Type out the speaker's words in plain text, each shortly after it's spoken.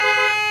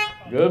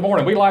Good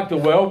morning. We'd like to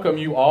welcome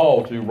you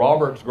all to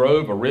Roberts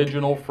Grove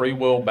Original Free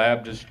Will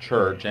Baptist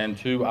Church and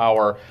to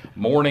our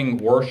morning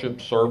worship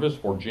service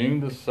for June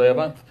the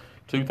 7th,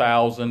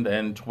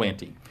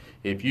 2020.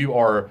 If you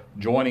are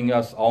joining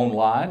us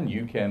online,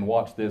 you can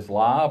watch this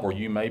live or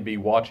you may be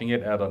watching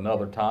it at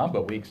another time,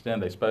 but we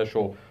extend a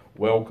special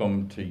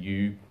welcome to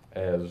you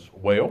as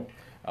well.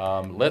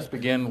 Let's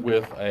begin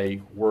with a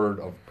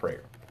word of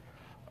prayer.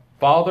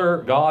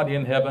 Father, God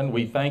in heaven,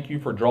 we thank you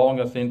for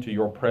drawing us into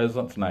your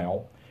presence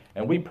now.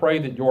 And we pray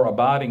that your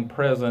abiding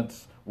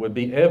presence would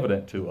be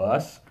evident to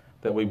us,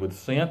 that we would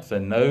sense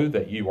and know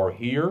that you are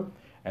here,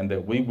 and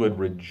that we would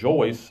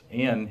rejoice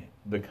in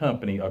the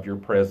company of your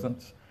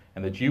presence,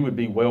 and that you would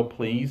be well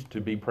pleased to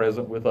be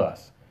present with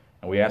us.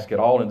 And we ask it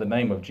all in the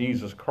name of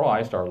Jesus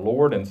Christ, our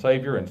Lord and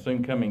Savior and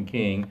soon coming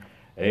King.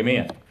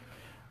 Amen.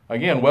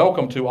 Again,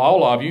 welcome to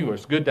all of you.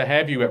 It's good to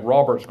have you at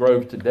Roberts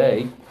Grove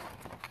today.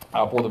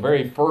 For the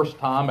very first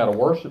time at a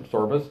worship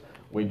service,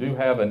 we do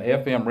have an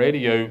FM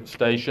radio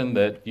station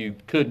that you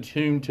could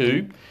tune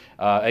to.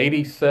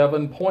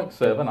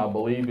 87.7, I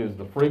believe, is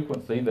the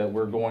frequency that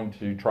we're going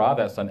to try.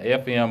 That's an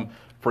FM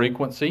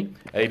frequency,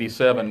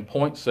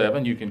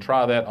 87.7. You can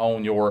try that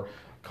on your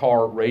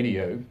car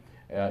radio.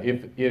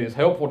 If it is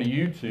helpful to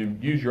you to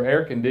use your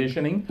air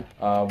conditioning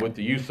with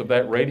the use of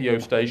that radio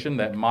station,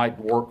 that might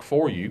work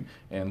for you.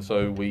 And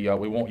so we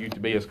want you to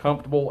be as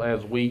comfortable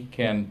as we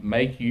can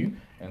make you.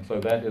 And so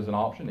that is an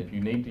option. If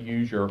you need to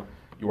use your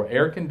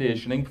air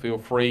conditioning, feel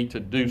free to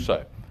do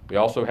so. We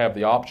also have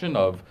the option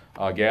of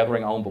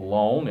gathering on the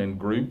lawn in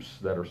groups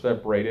that are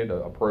separated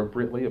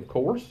appropriately, of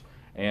course.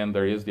 And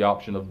there is the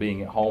option of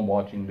being at home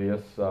watching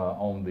this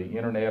on the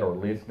internet or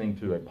listening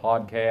to a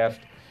podcast.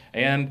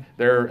 And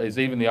there is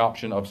even the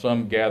option of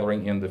some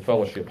gathering in the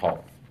fellowship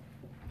hall.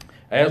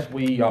 As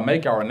we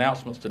make our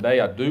announcements today,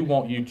 I do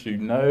want you to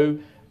know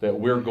that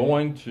we're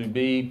going to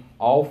be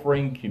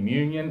offering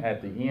communion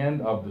at the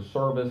end of the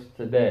service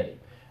today.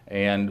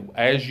 And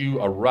as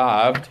you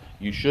arrived,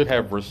 you should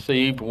have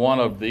received one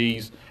of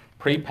these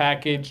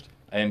prepackaged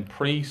and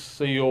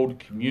pre-sealed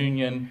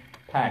communion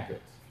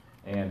packets.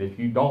 And if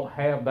you don't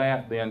have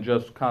that, then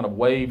just kind of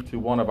wave to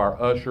one of our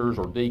ushers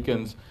or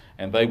deacons,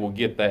 and they will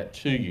get that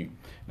to you.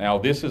 Now,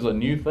 this is a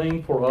new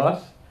thing for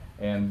us,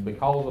 and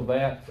because of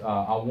that,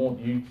 I want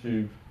you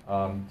to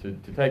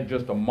take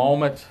just a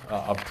moment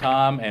of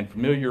time and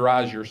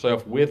familiarize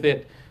yourself with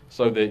it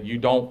so that you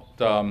don't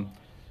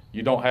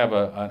have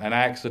an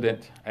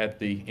accident at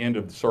the end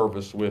of the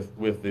service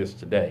with this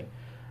today.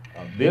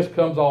 This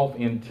comes off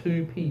in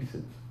two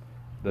pieces.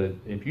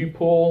 If you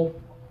pull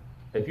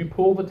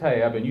the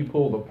tab and you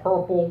pull the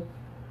purple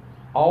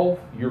off,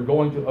 you're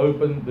going to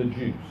open the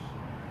juice.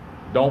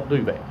 Don't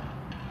do that.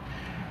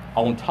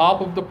 On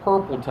top of the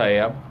purple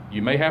tab,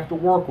 you may have to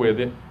work with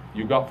it.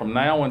 You've got from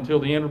now until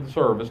the end of the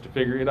service to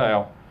figure it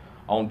out.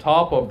 On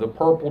top of the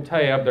purple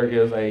tab, there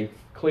is a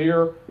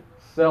clear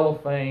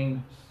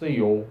cellophane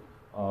seal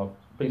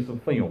piece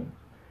of film.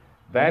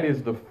 That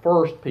is the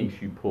first piece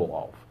you pull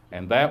off,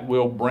 and that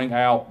will bring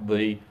out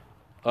the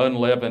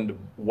unleavened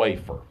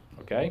wafer.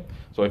 Okay?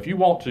 So if you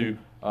want to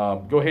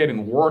go ahead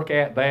and work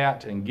at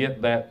that and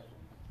get that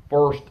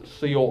first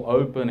seal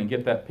open and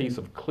get that piece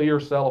of clear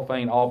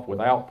cellophane off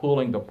without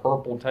pulling the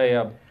purple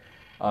tab,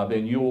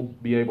 then you'll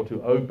be able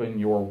to open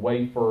your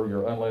wafer,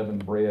 your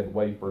unleavened bread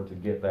wafer, to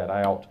get that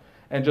out.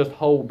 And just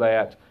hold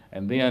that,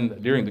 and then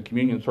during the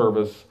communion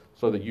service,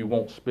 so that you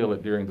won't spill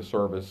it during the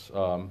service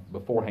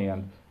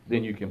beforehand,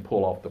 then you can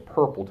pull off the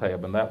purple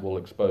tab, and that will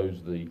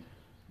expose the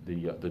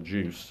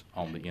juice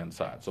on the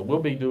inside. So we'll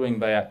be doing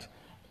that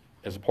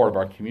as a part of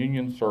our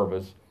communion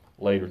service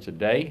later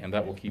today, and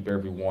that will keep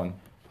everyone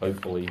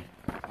hopefully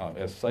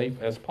as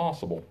safe as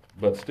possible,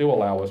 but still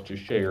allow us to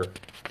share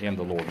in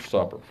the Lord's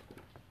Supper.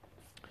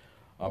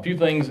 A few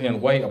things in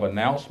way of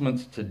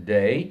announcements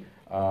today.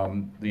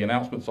 The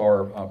announcements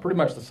are pretty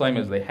much the same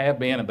as they have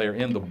been, and they're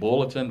in the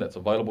bulletin that's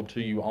available to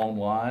you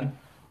online,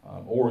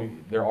 or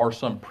there are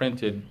some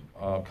printed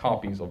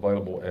copies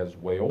available as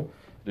well.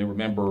 Do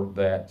remember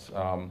that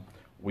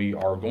we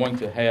are going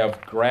to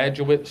have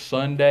Graduate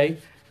Sunday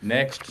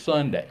next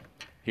Sunday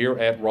here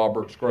at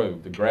Roberts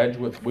Grove. The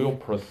graduates will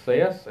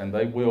process, and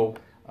they will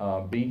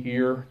be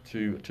here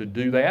to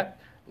do that,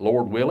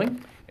 Lord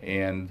willing.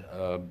 And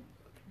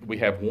we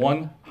have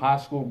one high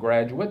school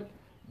graduate,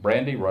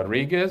 Brandy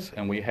Rodriguez,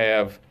 and we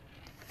have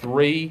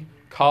 3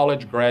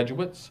 college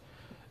graduates,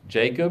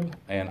 Jacob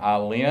and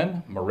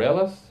Eileen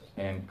Morellis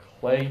and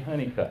Clay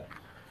Honeycutt.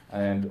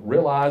 And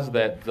realize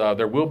that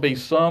there will be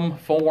some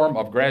form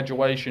of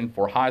graduation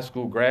for high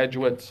school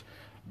graduates,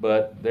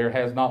 but there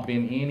has not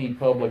been any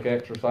public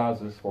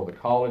exercises for the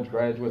college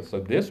graduates, so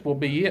this will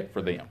be it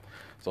for them.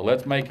 So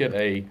let's make it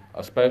a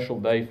special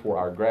day for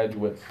our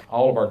graduates,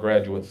 all of our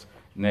graduates,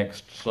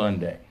 next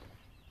Sunday.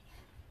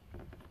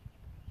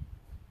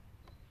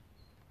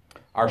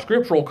 Our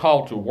scriptural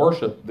call to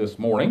worship this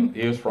morning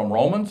is from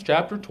Romans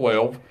chapter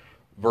 12,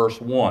 verse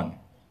 1.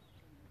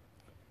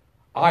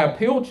 I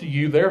appeal to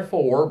you,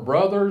 therefore,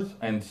 brothers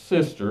and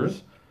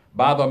sisters,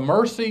 by the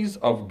mercies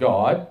of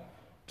God,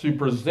 to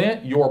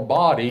present your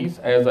bodies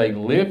as a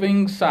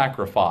living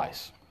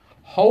sacrifice,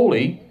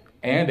 holy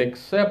and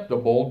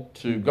acceptable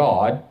to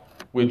God,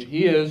 which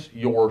is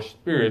your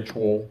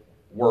spiritual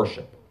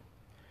worship.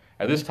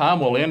 At this time,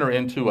 we'll enter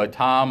into a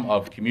time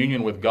of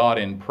communion with God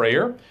in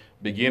prayer,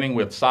 beginning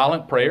with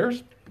silent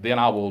prayers. Then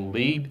I will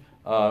lead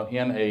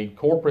in a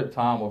corporate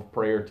time of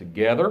prayer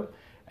together,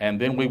 and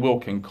then we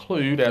will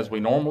conclude, as we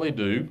normally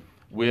do,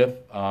 with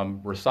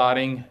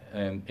reciting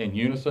in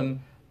unison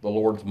the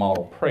Lord's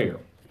model prayer.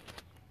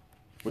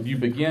 Would you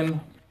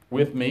begin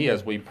with me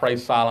as we pray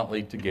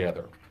silently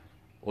together?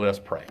 Let us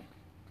pray.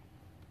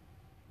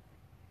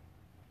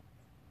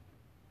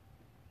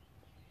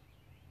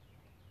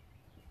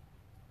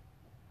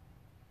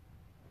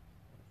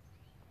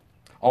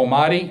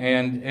 Almighty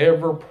and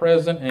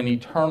ever-present and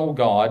eternal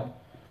God,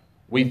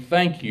 we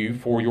thank you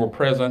for your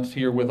presence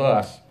here with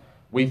us.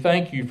 We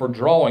thank you for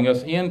drawing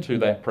us into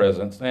that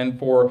presence and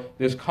for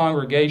this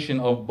congregation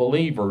of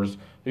believers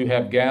who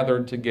have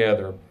gathered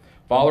together.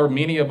 Father,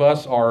 many of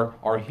us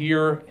are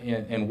here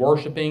and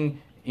worshiping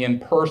in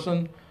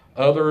person.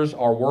 Others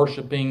are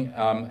worshiping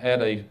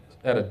at a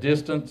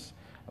distance,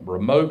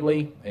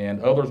 remotely,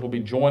 and others will be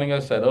joining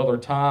us at other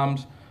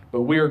times.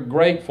 But we are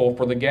grateful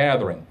for the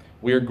gathering.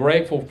 We are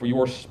grateful for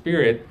your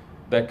Spirit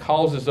that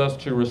causes us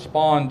to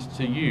respond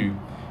to you.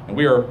 And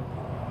we are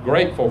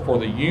grateful for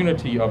the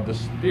unity of the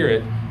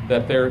Spirit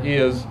that there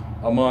is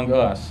among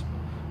us.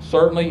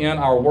 Certainly in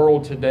our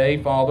world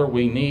today, Father,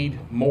 we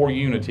need more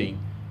unity.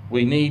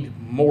 We need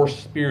more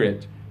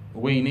Spirit.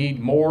 We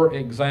need more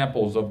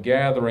examples of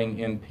gathering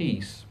in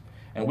peace.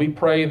 And we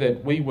pray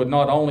that we would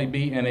not only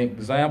be an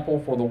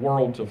example for the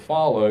world to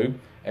follow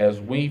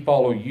as we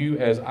follow you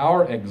as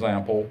our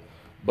example,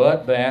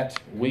 but that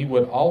we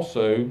would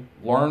also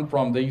learn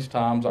from these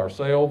times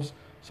ourselves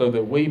so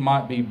that we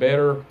might be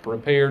better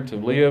prepared to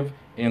live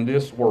in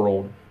this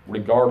world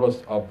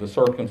regardless of the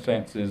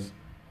circumstances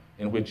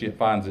in which it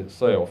finds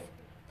itself.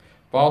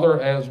 Father,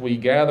 as we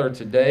gather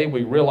today,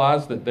 we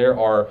realize that there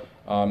are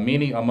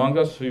many among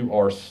us who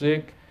are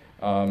sick.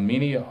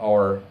 Many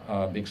are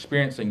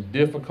experiencing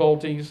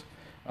difficulties.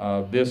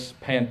 This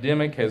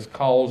pandemic has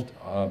caused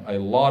a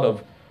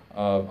lot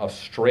of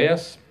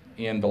stress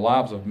in the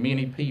lives of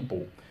many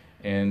people.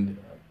 And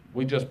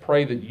we just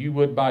pray that you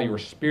would, by your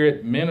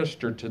Spirit,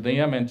 minister to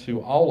them and to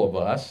all of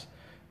us,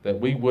 that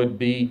we would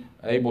be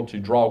able to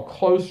draw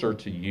closer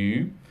to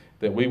you,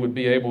 that we would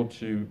be able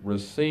to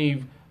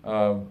receive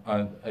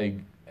a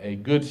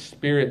good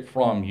spirit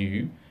from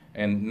you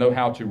and know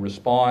how to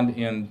respond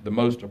in the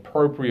most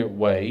appropriate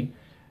way,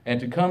 and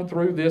to come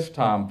through this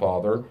time,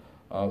 Father,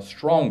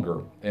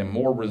 stronger and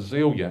more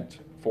resilient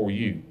for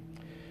you.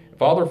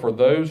 Father, for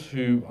those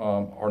who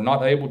are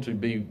not able to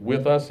be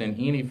with us in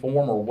any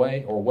form or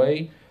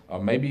way,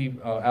 maybe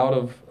out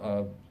of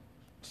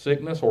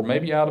sickness or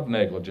maybe out of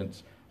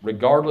negligence,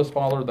 regardless,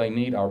 Father, they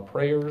need our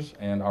prayers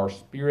and our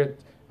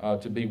Spirit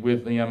to be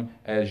with them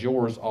as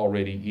yours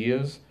already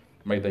is.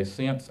 May they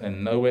sense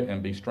and know it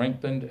and be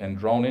strengthened and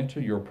drawn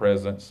into your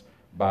presence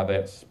by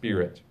that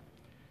Spirit.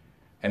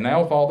 And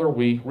now, Father,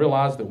 we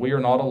realize that we are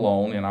not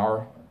alone in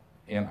our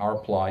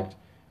plight.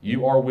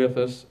 You are with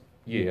us,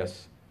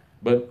 yes.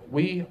 But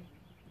we,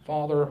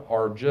 Father,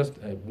 are just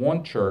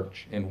one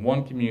church in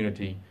one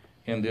community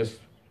in this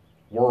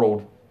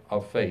world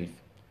of faith.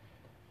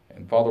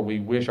 And Father, we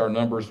wish our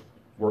numbers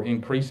were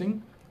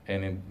increasing,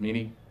 and in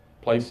many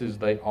places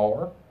they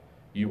are.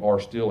 You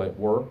are still at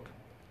work.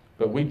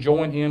 But we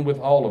join in with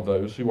all of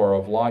those who are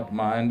of like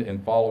mind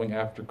and following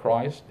after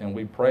Christ, and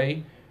we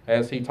pray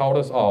as he taught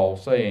us all,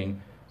 saying,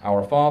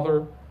 Our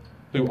Father,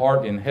 who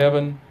art in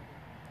heaven,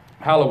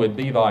 hallowed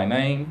be thy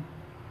name.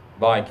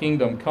 Thy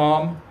kingdom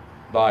come,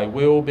 thy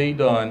will be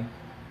done,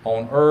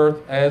 on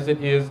earth as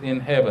it is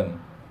in heaven.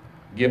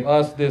 Give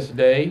us this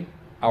day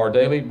our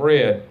daily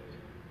bread,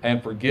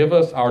 and forgive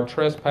us our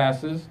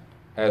trespasses,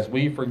 as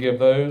we forgive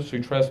those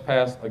who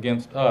trespass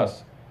against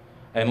us.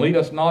 And lead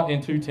us not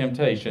into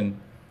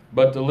temptation,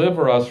 but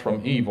deliver us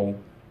from evil.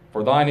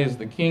 For thine is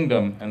the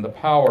kingdom, and the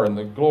power, and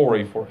the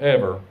glory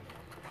forever.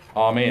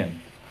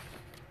 Amen.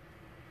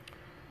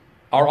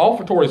 Our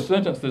offertory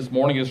sentence this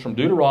morning is from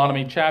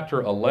Deuteronomy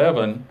chapter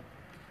 11,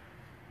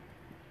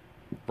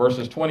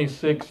 verses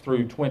 26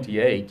 through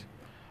 28.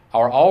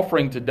 Our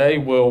offering today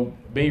will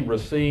be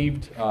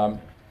received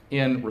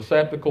in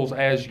receptacles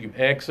as you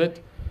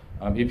exit.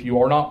 If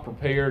you are not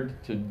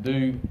prepared to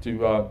do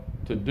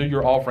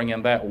your offering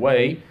in that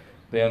way,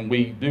 then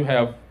we do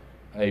have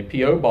a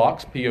P.O.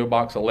 Box, P.O.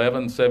 Box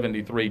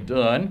 1173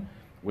 Dunn.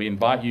 We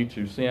invite you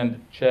to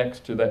send checks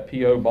to that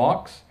P.O.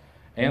 Box,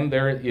 and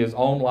there is an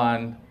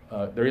online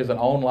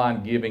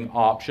giving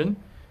option.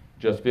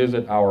 Just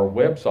visit our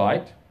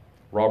website,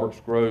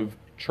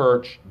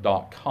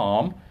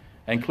 robertsgrovechurch.com,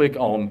 and click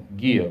on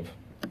Give.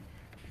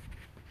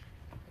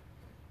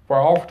 For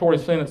our offertory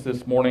sentence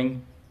this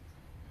morning,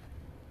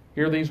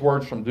 hear these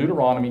words from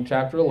Deuteronomy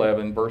chapter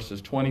 11,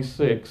 verses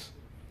 26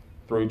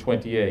 through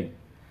 28.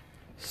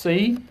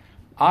 See,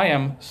 I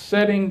am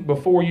setting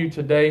before you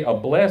today a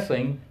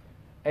blessing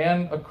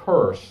and a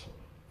curse.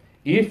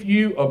 if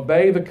you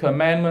obey the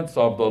commandments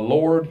of the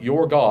Lord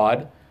your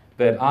God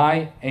that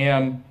I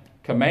am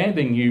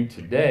commanding you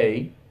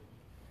today,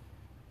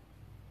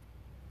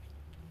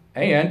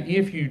 and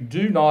if you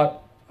do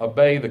not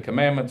obey the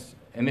commandments,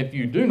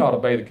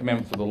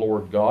 of the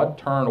Lord God,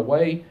 turn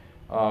away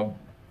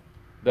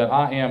that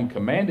I am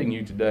commanding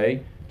you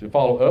today to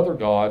follow other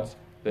gods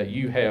that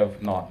you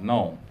have not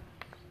known.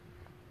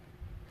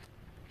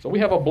 So we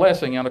have a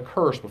blessing and a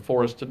curse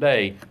before us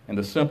today, and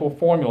the simple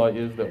formula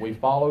is that we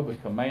follow the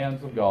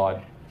commands of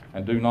God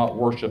and do not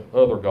worship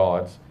other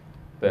gods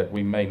that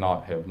we may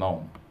not have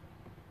known.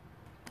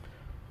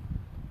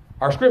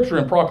 Our scripture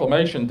and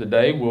proclamation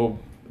today will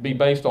be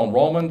based on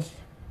Romans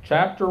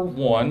chapter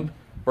 1,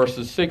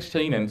 verses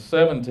 16 and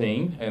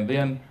 17, and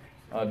then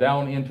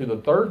down into the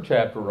third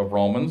chapter of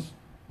Romans,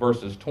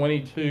 verses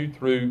 22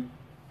 through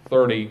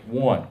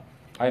 31.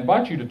 I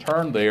invite you to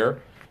turn there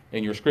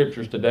in your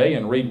scriptures today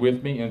and read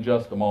with me in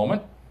just a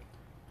moment.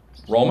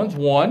 Romans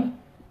 1,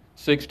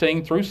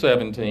 16 through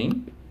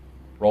 17,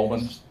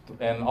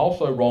 and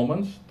also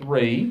Romans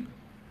 3,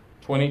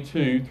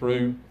 22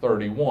 through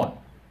 31.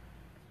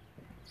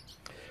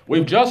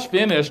 We've just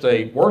finished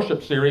a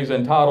worship series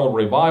entitled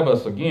Revive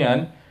Us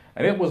Again,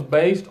 and it was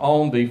based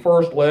on the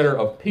first letter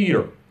of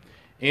Peter.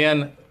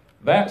 In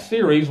that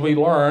series, we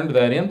learned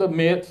that in the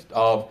midst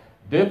of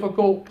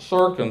difficult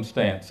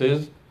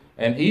circumstances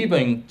and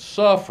even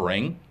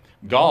suffering,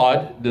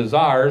 God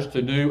desires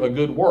to do a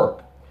good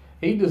work.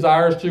 He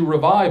desires to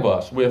revive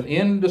us with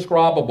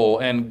indescribable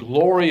and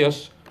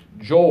glorious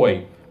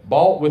joy,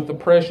 bought with the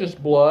precious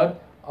blood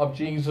of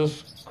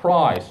Jesus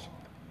Christ.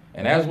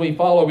 And as we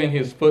follow in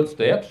His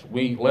footsteps,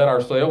 we let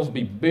ourselves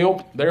be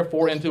built,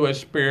 therefore, into a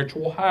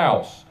spiritual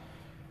house,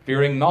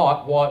 fearing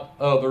not what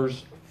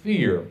others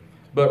fear,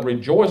 but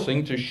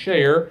rejoicing to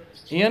share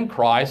in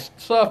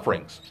Christ's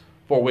sufferings.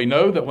 For we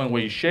know that when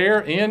we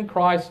share in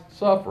Christ's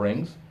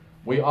sufferings,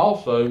 we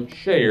also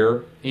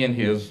share in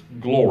His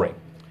glory.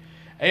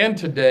 And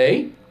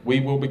today, we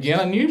will begin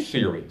a new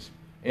series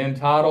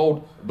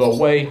entitled The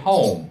Way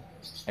Home,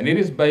 and it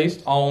is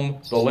based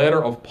on the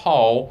letter of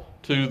Paul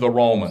to the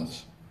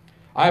Romans.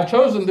 I have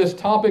chosen this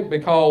topic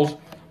because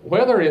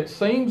whether it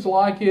seems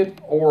like it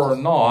or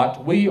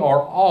not, we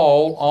are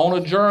all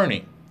on a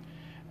journey,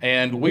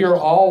 and we are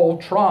all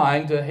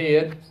trying to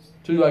head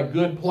to a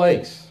good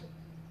place.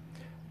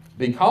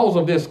 Because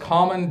of this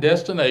common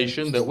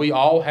destination that we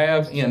all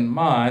have in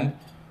mind,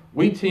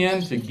 we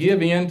tend to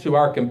give in to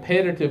our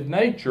competitive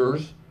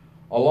natures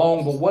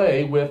along the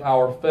way with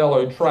our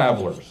fellow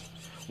travelers.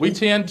 We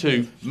tend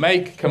to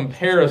make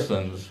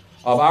comparisons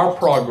of our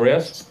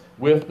progress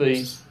with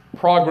the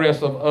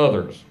progress of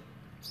others.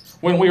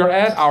 When we are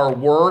at our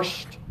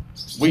worst,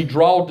 we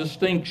draw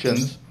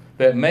distinctions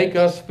that make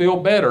us feel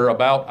better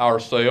about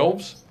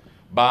ourselves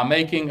by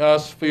making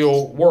us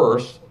feel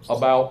worse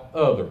about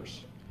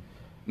others.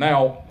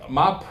 Now,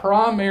 my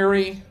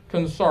primary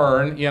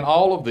concern in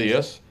all of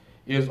this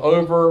is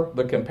over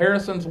the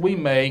comparisons we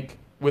make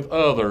with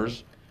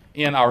others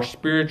in our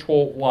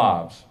spiritual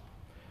lives.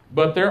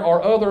 But there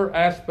are other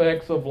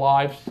aspects of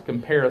life's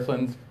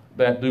comparisons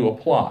that do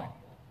apply.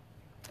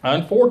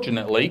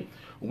 Unfortunately,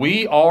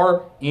 we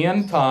are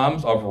in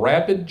times of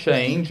rapid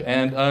change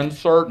and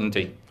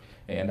uncertainty.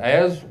 And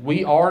as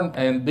we are,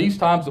 and these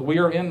times that we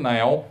are in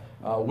now,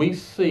 we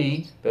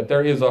see that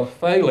there is a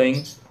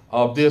failing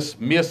of this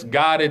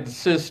misguided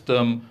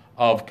system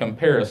of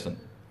comparison.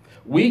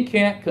 We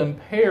can't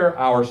compare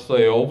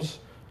ourselves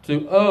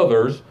to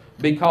others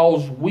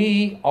because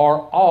we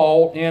are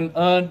all in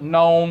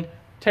unknown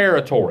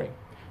territory.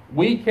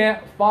 We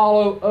can't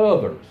follow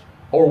others,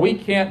 or we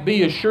can't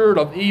be assured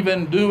of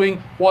even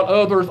doing what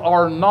others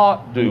are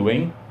not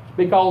doing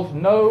because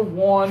no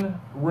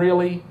one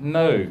really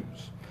knows.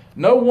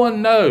 No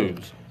one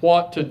knows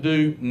what to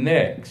do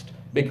next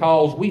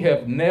because we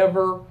have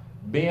never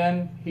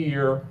been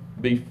here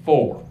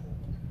before.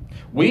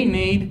 We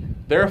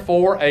need,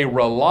 therefore, a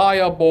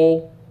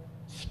reliable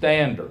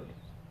standard,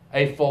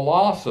 a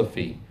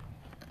philosophy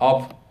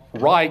of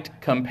right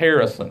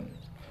comparison,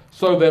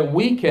 so that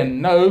we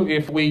can know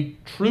if we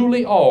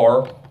truly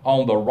are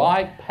on the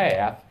right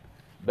path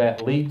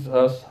that leads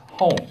us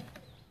home.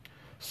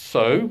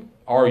 So,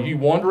 are you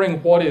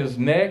wondering what is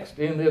next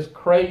in this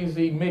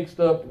crazy, mixed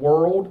up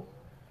world?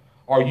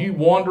 Are you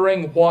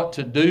wondering what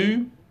to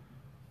do,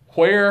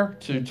 where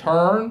to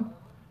turn,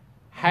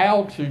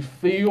 how to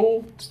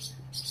feel,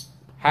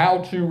 how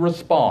to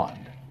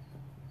respond?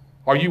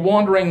 Are you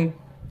wondering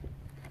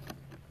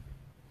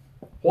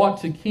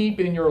what to keep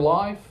in your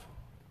life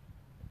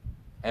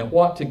and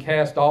what to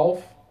cast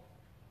off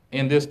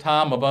in this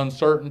time of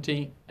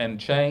uncertainty and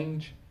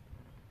change?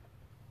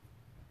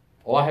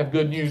 Well, I have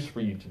good news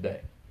for you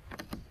today.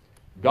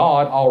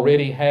 God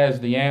already has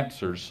the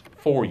answers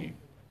for you.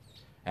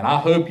 And I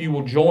hope you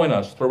will join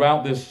us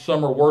throughout this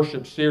summer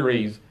worship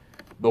series,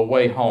 The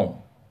Way Home.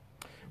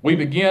 We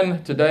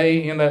begin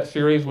today in that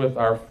series with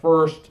our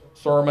first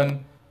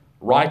sermon,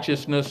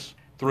 Righteousness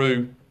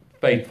Through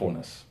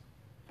Faithfulness.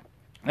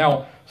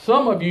 Now,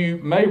 some of you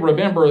may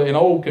remember an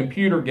old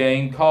computer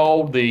game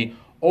called the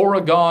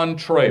Oregon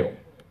Trail.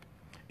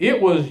 It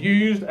was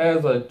used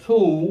as a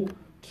tool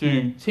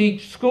to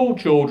teach school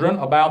children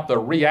about the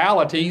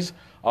realities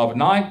of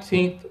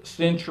 19th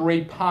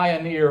century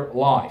pioneer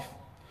life.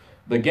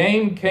 The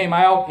game came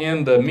out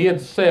in the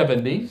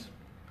mid-70s,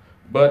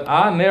 but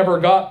I never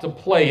got to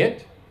play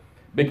it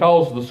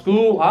because the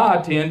school I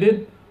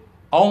attended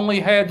only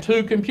had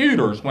 2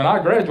 computers when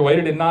I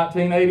graduated in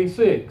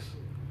 1986,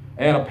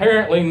 and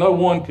apparently no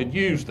one could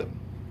use them.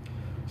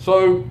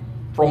 So,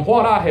 from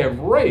what I have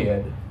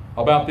read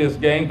about this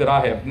game that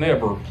I have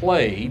never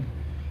played,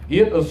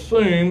 it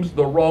assumes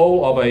the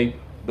role of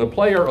the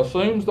player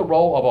assumes the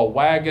role of a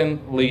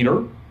wagon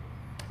leader,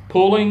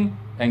 pulling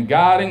and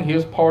guiding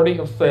his party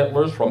of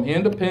settlers from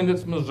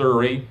Independence,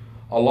 Missouri,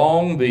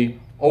 along the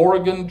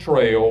Oregon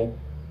Trail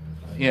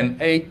in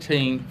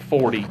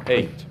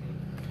 1848.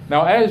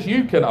 Now, as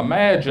you can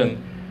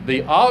imagine,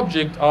 the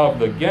object of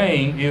the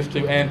game is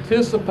to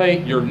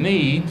anticipate your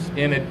needs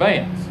in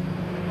advance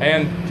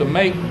and to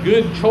make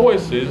good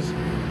choices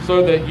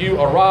so that you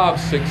arrive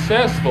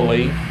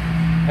successfully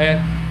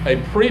at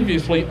a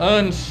previously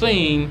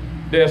unseen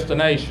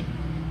destination.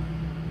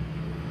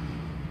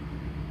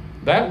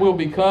 That will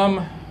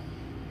become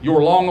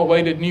your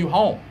long-awaited new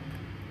home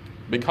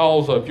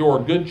because of your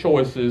good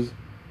choices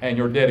and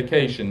your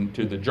dedication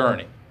to the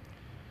journey.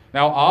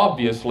 Now,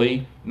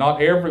 obviously,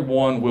 not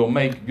everyone will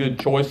make good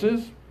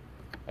choices,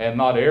 and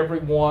not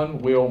everyone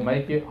will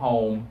make it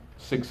home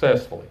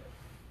successfully.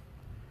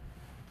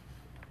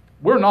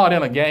 We're not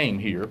in a game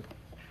here.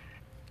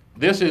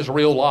 This is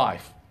real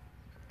life.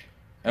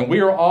 And we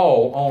are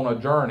all on a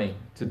journey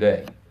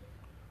today,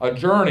 a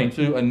journey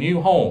to a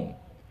new home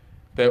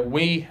that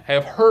we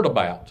have heard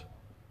about,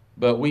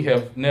 but we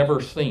have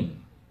never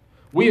seen.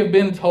 We have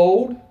been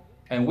told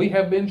and we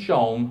have been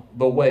shown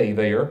the way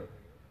there,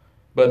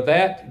 but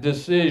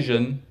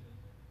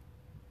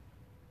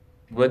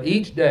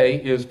each day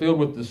is filled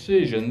with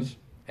decisions,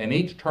 and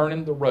each turn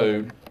in the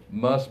road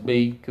must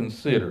be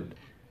considered.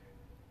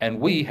 And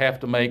we have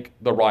to make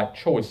the right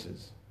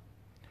choices.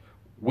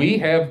 We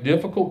have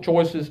difficult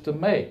choices to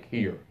make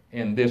here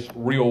in this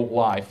real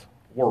life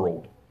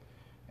world.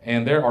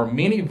 And there are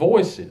many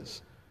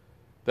voices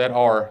that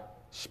are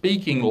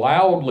speaking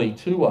loudly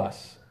to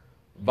us,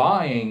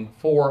 vying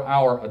for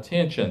our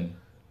attention.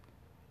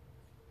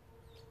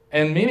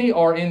 And many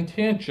are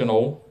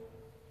intentional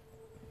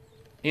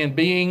in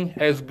being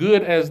as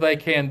good as they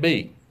can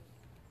be.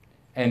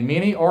 And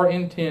many are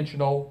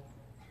intentional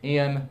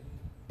in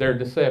their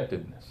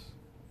deceptiveness.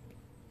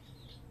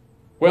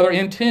 Whether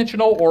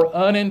intentional or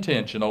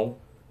unintentional,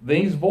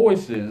 these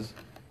voices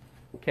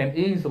can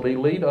easily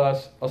lead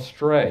us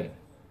astray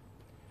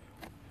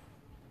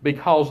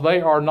because they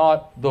are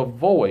not the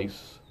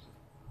voice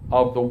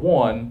of the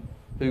one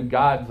who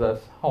guides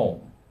us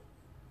home.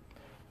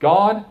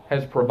 God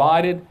has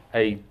provided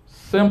a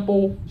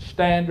simple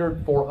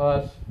standard for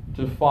us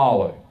to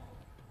follow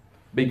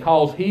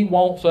because He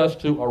wants us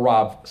to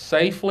arrive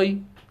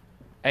safely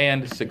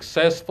and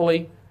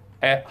successfully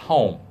at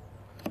home.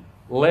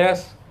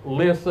 Let's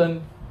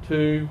listen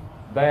to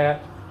that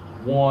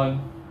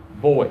one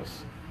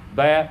voice,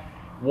 that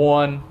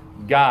one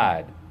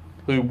guide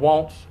who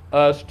wants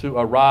us to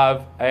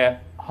arrive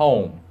at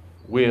home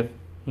with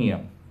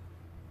Him.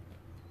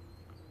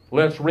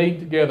 Let's read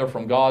together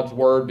from God's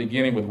Word,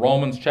 beginning with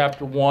Romans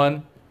chapter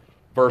 1,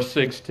 verse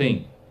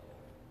 16.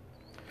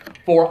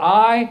 For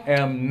I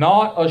am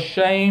not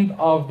ashamed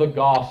of the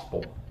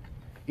gospel.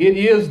 It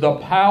is the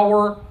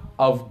power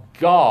of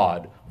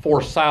God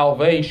for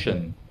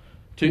salvation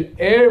to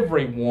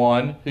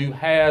everyone who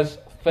has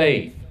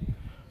faith,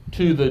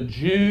 to the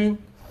Jew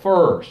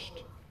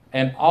first,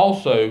 and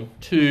also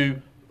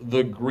to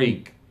the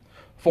Greek.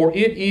 For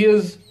in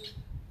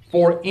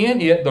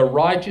it the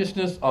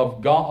righteousness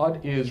of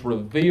God is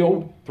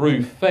revealed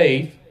through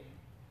faith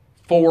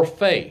for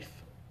faith.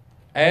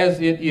 As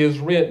it is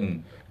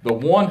written, the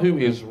one who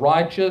is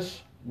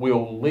righteous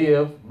will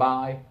live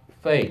by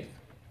faith.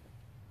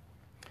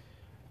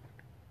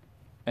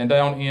 And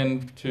down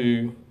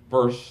into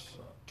verse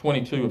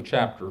 22 of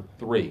chapter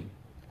 3.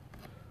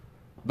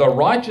 The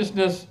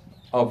righteousness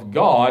of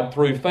God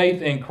through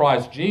faith in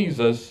Christ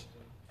Jesus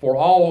for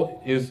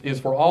all is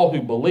for all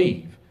who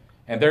believe,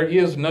 and there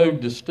is no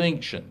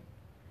distinction,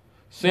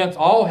 since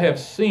all have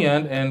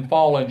sinned and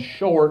fallen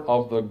short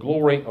of the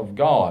glory of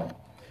God.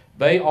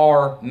 They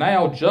are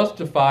now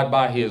justified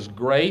by His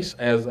grace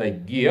as a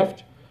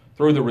gift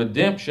through the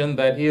redemption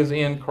that is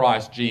in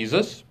Christ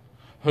Jesus,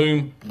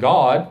 whom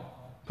God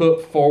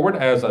put forward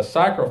as a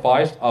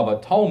sacrifice of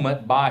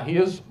atonement by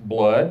His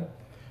blood,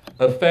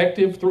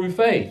 effective through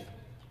faith.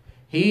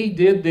 He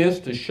did this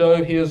to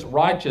show His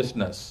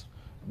righteousness,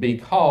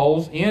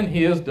 because in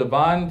His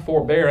divine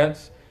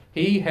forbearance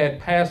He had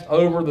passed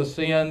over the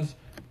sins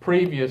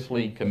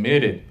previously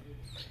committed.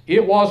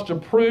 It was to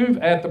prove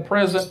at the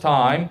present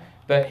time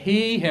that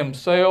He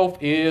Himself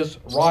is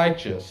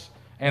righteous,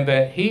 and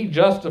that He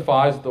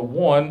justifies the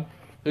one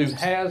who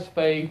has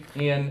faith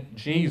in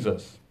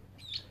Jesus.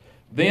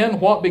 Then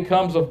what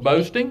becomes of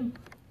boasting?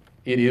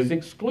 It is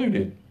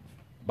excluded.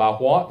 By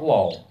what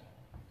law?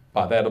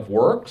 By that of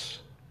works?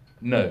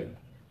 No,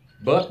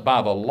 but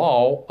by the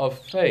law of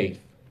faith.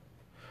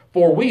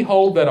 For we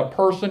hold that a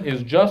person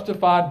is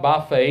justified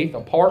by faith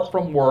apart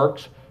from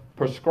works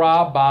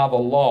prescribed by the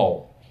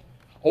law.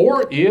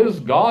 Or is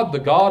God the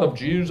God of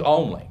Jews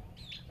only?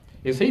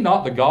 Is he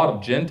not the God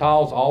of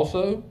Gentiles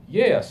also?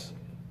 Yes,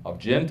 of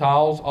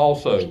Gentiles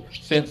also,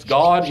 since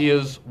God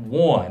is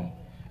one,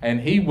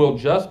 and he will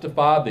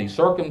justify the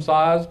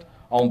circumcised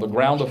on the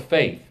ground of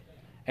faith,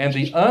 and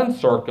the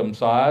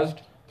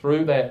uncircumcised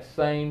through that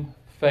same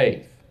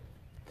faith.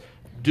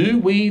 Do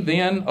we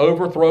then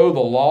overthrow the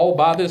law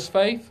by this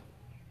faith?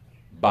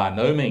 By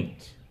no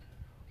means.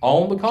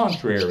 On the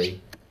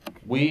contrary,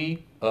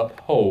 we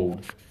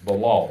uphold the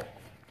law.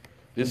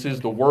 This is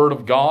the word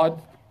of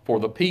God for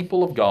the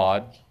people of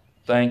God.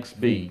 Thanks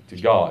be to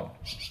God.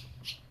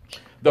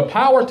 The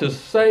power to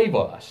save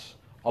us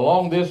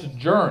along this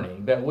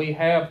journey that we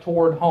have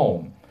toward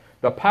home,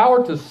 the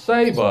power to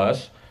save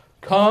us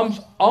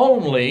comes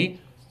only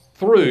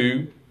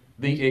through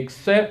the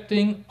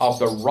accepting of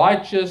the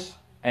righteous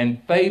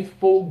and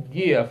faithful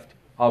gift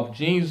of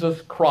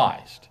Jesus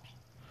Christ,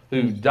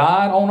 who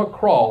died on a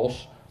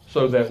cross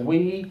so that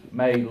we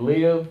may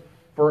live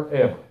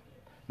forever.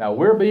 Now,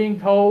 we're being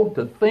told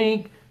to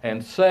think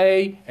and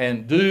say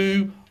and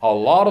do a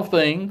lot of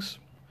things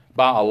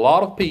by a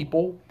lot of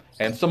people,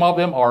 and some of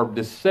them are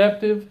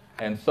deceptive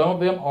and some of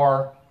them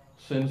are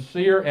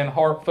sincere and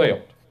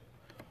heartfelt.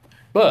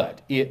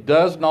 But it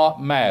does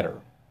not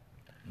matter.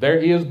 There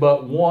is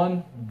but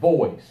one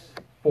voice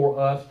for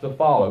us to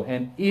follow,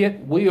 and it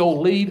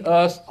will lead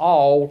us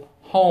all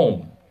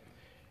home.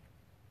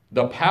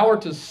 The power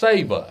to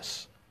save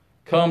us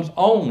comes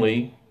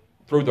only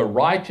through the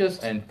righteous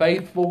and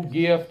faithful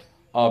gift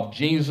of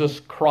Jesus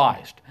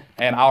Christ,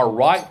 and our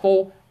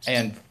rightful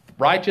and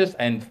righteous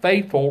and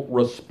faithful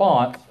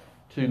response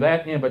to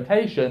that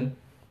invitation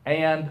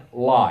and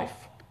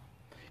life.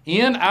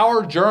 In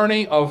our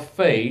journey of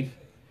faith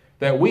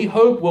that we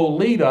hope will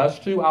lead us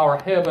to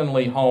our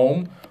heavenly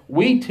home,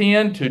 we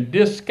tend to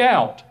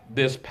discount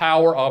this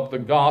power of the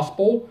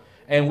gospel,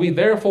 and we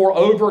therefore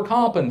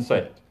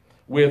overcompensate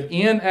with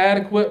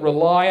inadequate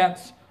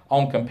reliance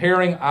on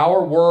comparing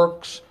our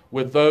works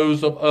with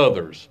those of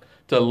others,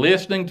 to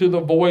listening to the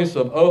voice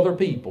of other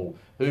people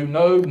who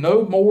know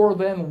no more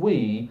than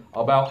we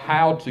about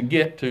how to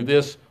get to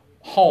this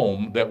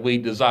home that we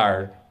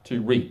desire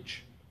to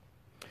reach.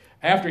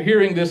 After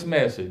hearing this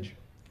message,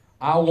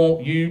 I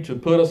want you to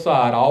put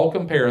aside all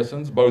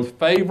comparisons, both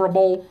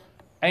favorable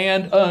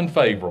and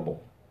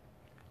unfavorable,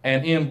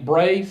 and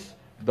embrace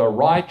the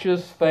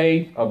righteous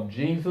faith of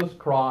Jesus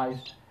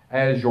Christ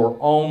as your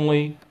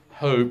only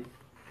hope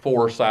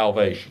for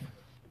salvation.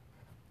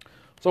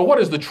 So what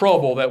is the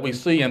trouble that we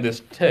see in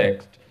this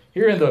text?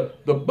 Here in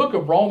the book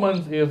of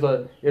Romans is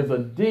a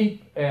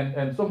deep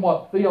and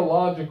somewhat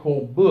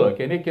theological book,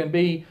 and it can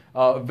be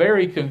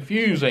very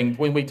confusing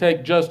when we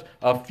take just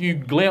a few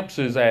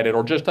glimpses at it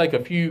or just take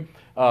a few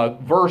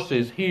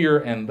verses here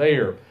and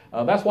there.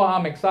 That's why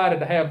I'm excited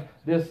to have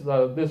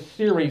this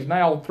series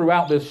now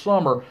throughout this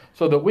summer,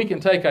 so that we can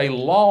take a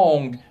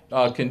long,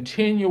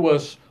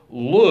 continuous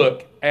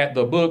look at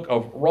the book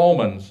of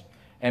Romans.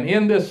 And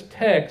in this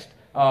text,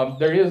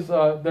 there is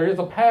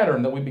a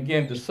pattern that we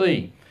begin to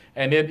see.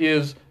 And it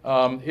is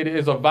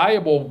a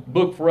valuable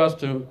book for us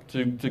to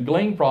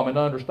glean from and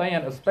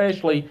understand,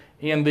 especially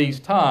in these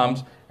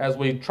times as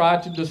we try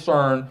to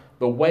discern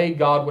the way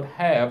God would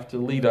have to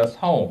lead us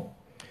home.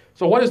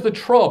 So what is the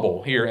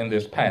trouble here in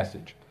this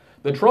passage?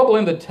 The trouble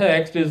in the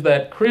text is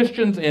that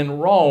Christians in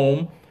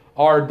Rome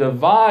are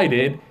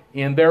divided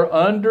in their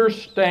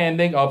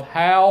understanding of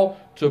how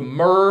to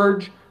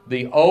merge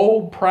the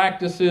old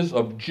practices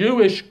of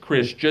Jewish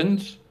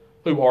Christians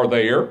who are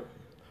there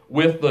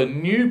with the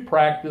new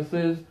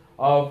practices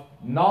of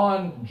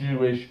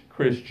non-Jewish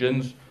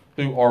Christians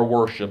who are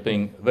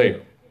worshiping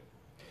there.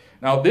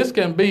 Now, this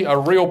can be a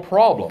real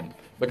problem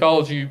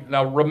because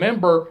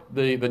remember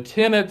the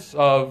tenets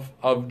of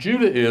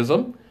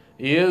Judaism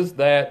is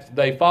that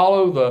they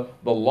follow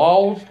the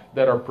laws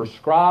that are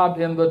prescribed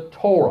in the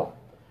Torah,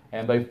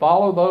 and they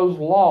follow those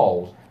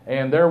laws.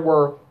 And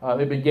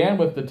it began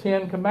with the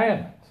Ten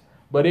Commandments,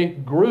 but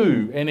it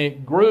grew and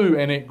it grew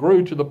and it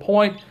grew to the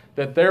point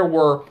that there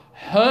were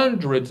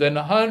hundreds and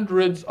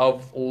hundreds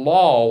of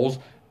laws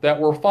that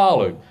were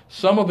followed.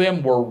 Some of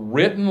them were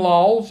written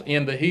laws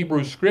in the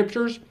Hebrew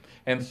Scriptures,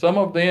 and some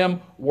of them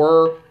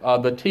were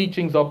the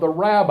teachings of the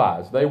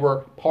rabbis. They were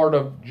part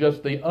of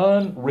just the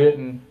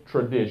unwritten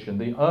tradition,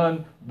 the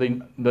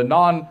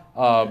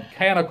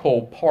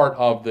non-canonical part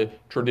of the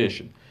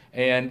tradition.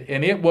 And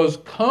it was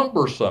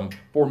cumbersome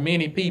for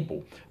many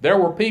people. There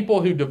were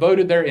people who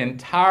devoted their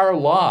entire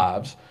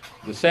lives,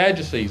 the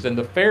Sadducees and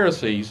the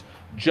Pharisees,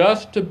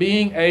 just to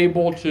being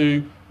able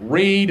to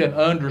read and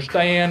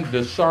understand,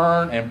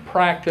 discern, and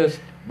practice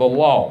the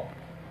law.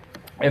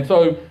 And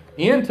so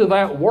into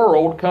that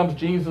world comes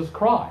Jesus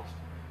Christ.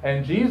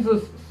 And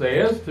Jesus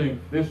says to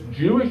this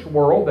Jewish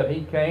world that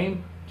he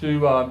came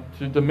to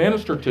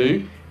minister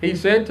to, he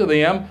said to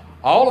them,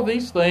 all of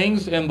these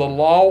things in the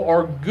law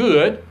are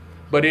good,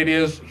 but it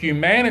is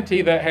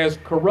humanity that has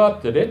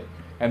corrupted it.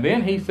 And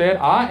then he said,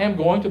 I am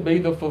going to be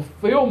the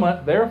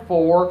fulfillment,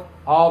 therefore,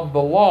 of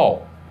the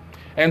law.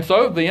 And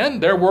so then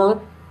there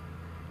were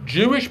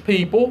Jewish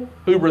people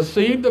who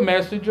received the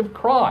message of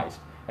Christ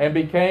and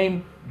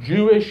became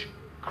Jewish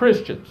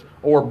Christians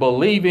or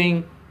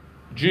believing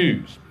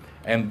Jews.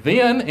 And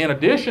then, in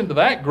addition to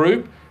that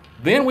group,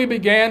 then we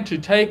began to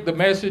take the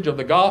message of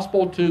the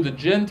gospel to the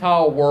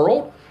Gentile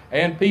world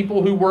and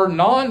people who were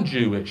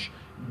non-Jewish,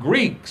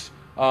 Greeks,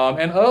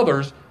 and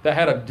others that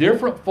had a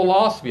different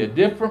philosophy, a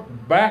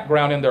different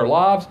background in their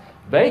lives.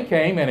 They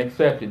came and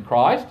accepted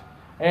Christ,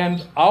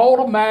 and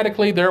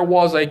automatically there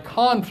was a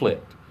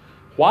conflict.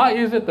 Why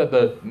is it that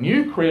the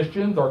new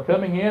Christians are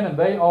coming in and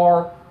they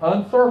are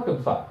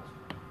uncircumcised?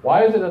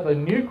 Why is it that the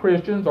new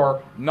Christians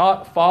are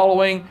not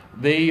following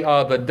the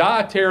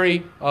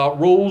dietary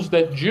rules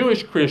that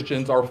Jewish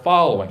Christians are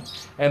following?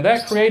 And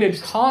that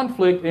created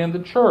conflict in the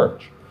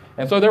church.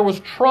 And so there was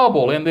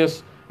trouble in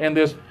this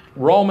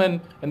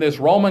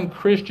Roman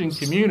Christian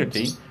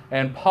community,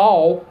 and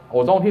Paul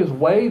was on his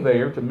way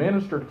there to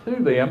minister to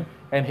them,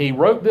 and he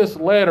wrote this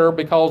letter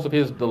because of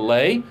his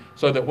delay,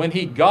 so that when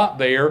he got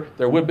there,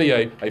 there would be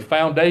a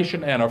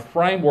foundation and a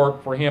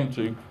framework for him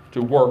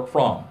to work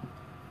from.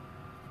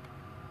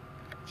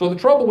 So the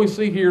trouble we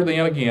see here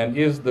then again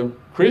is the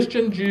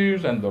Christian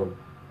Jews and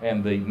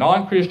the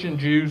non-Christian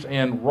Jews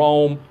in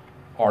Rome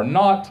are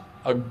not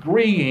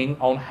agreeing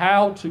on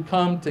how to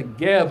come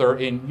together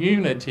in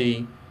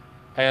unity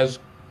as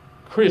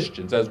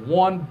Christians, as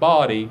one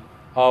body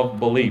of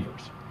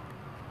believers.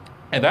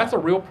 And that's a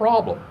real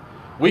problem.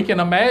 We can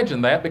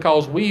imagine that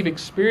because we've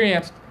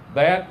experienced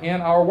that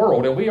in our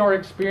world, and we are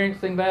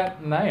experiencing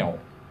that now.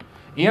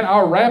 In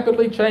our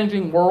rapidly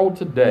changing world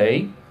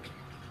today,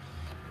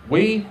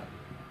 we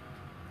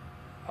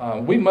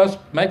must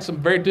make some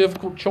very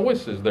difficult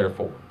choices,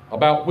 therefore,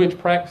 about which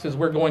practices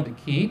we're going to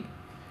keep,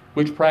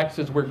 which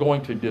practices we're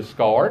going to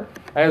discard.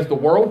 As the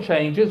world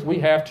changes, we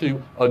have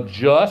to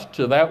adjust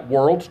to that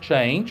world's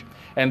change.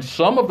 And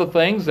some of the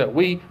things that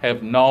we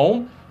have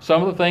known,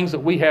 some of the things that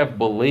we have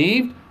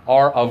believed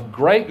are of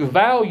great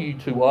value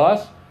to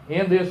us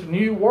in this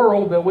new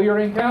world that we are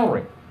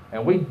encountering.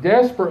 And we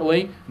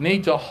desperately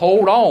need to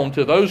hold on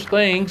to those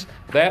things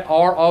that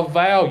are of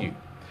value.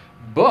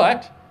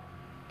 But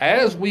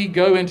as we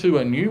go into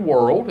a new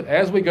world,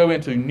 as we go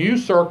into new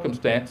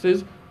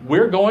circumstances,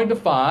 we're going to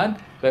find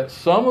that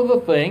some of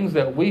the things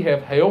that we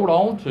have held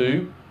on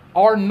to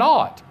are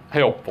not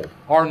helpful,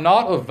 are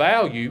not of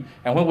value,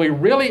 and when we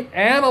really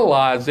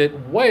analyze it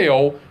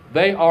well,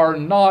 they are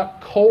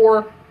not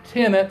core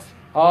tenets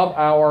of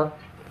our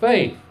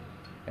faith.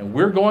 And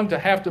we're going to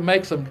have to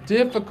make some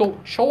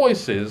difficult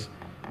choices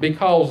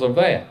because of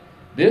that.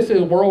 This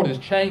world is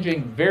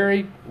changing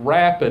very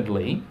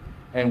rapidly,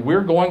 and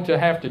we're going to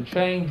have to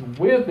change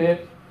with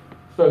it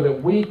so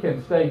that we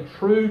can stay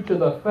true to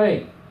the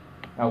faith.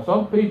 Now,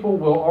 some people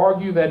will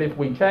argue that if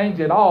we change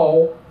at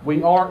all,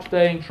 we aren't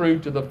staying true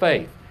to the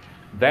faith.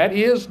 That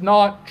is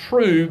not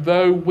true,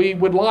 though we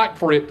would like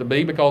for it to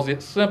be, because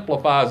it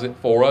simplifies it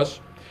for us.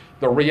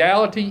 The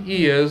reality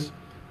is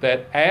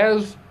that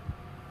as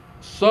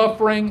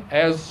suffering,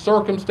 as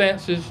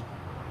circumstances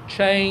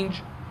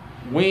change,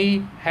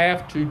 we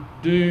have to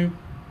do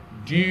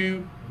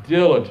due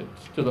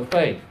diligence to the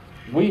faith.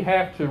 We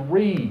have to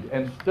read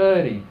and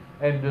study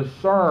and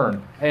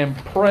discern and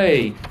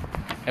pray,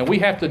 and we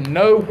have to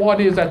know what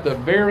is at the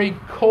very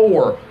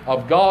core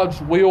of God's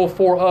will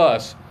for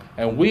us,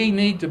 and we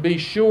need to be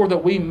sure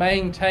that we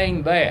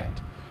maintain that.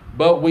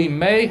 But we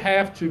may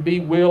have to be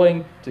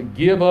willing to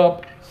give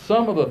up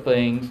some of the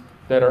things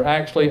that are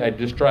actually a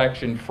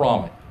distraction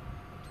from it.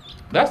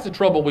 That's the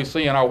trouble we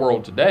see in our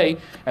world today,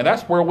 and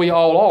that's where we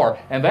all are,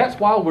 and that's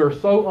why we're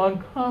so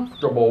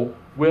uncomfortable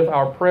with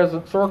our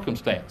present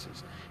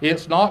circumstances.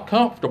 It's not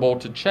comfortable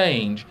to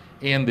change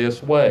in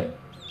this way.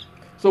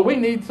 So we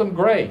need some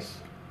grace.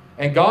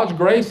 And God's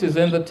grace is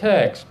in the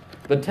text.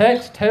 The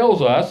text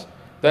tells us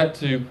that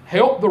to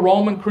help the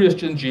Roman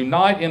Christians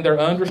unite in their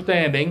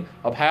understanding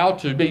of how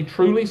to be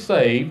truly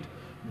saved,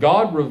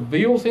 God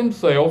reveals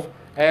Himself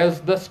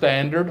as the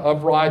standard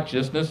of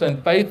righteousness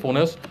and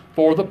faithfulness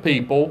for the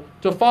people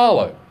to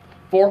follow,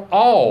 for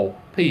all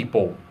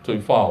people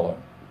to follow.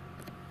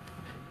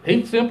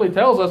 He simply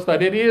tells us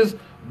that it is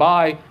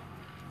by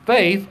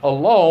faith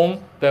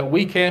alone that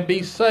we can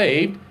be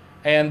saved,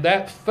 and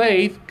that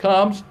faith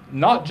comes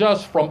not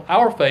just from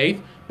our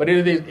faith, but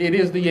it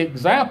is the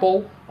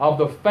example of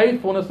the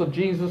faithfulness of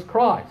Jesus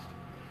Christ.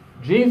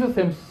 Jesus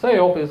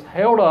Himself is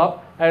held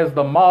up as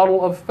the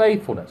model of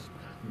faithfulness.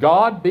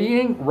 God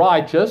being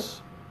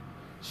righteous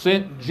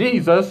sent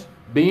Jesus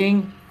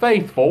being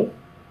faithful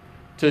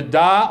to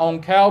die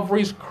on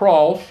Calvary's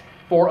cross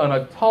for an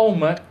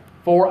atonement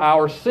for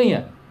our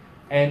sin.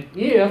 And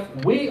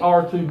if we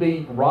are to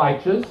be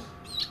righteous,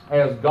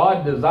 as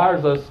God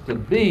desires us to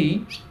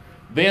be,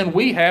 then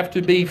we have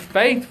to be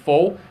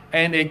faithful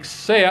and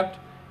accept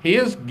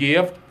His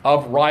gift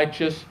of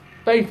righteous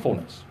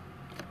faithfulness.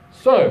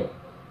 So,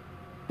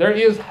 there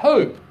is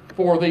hope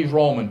for these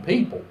Roman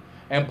people.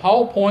 And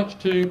Paul points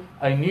to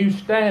a new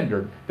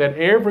standard that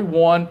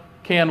everyone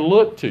can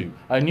look to,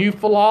 a new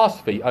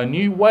philosophy, a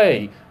new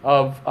way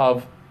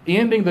of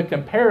ending the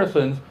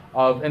comparisons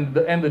and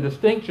the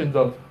distinctions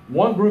of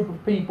one group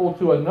of people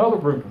to another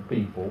group of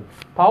people.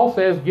 Paul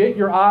says, get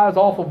your eyes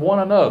off of one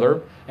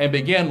another and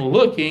begin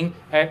looking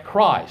at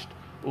Christ,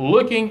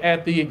 looking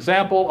at the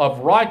example of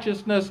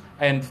righteousness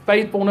and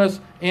faithfulness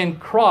in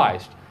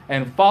Christ,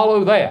 and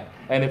follow that.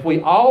 And if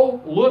we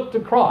all look to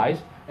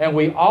Christ and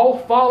we all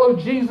follow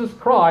Jesus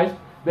Christ,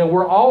 then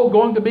we're all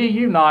going to be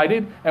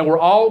united and we're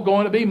all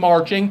going to be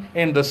marching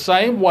in the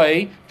same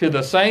way to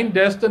the same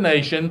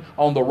destination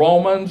on the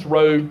Romans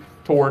road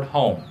toward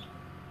home.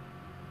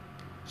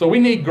 So we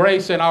need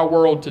grace in our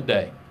world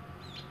today.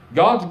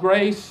 God's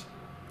grace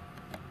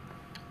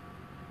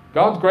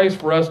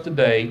for us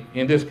today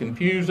in this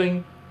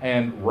confusing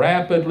and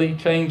rapidly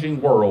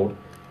changing world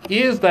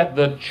is that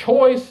the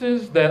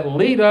choices that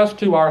lead us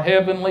to our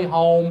heavenly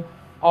home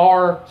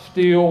are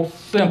still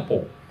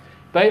simple.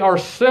 They are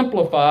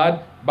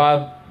simplified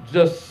by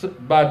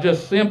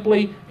just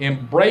simply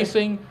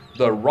embracing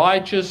the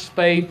righteous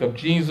faith of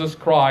Jesus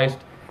Christ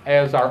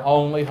as our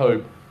only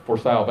hope for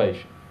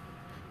salvation.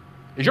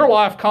 Is your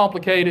life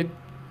complicated?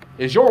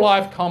 Is your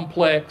life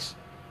complex?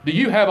 Do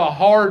you have a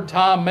hard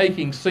time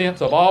making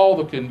sense of all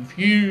the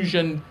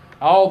confusion,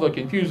 all the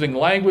confusing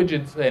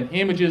languages and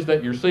images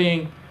that you're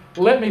seeing?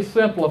 Let me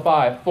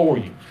simplify it for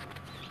you.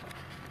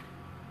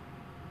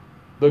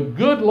 The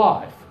good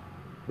life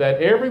that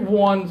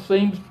everyone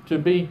seems to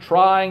be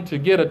trying to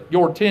get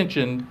your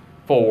attention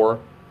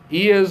for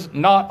is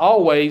not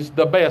always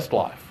the best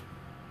life.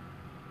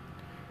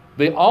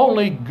 The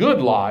only good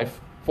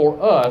life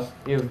for us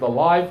is the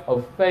life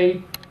of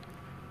faith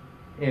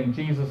in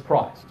Jesus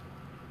Christ.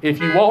 If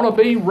you want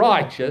to be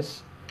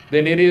righteous,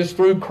 then it is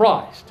through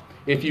Christ.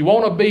 If you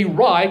want to be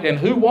right, and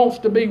who wants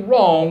to be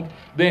wrong,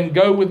 then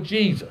go with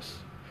Jesus.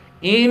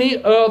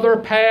 Any other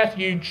path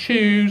you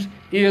choose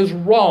is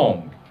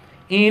wrong.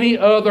 Any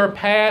other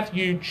path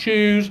you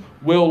choose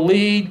will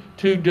lead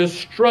to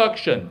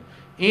destruction.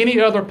 Any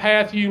other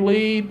path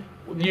you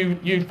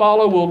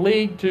follow will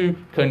lead to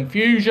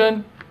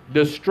confusion,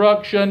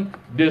 destruction,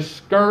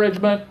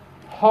 discouragement,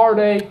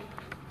 heartache,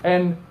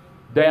 and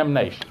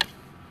damnation.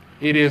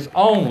 It is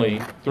only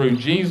through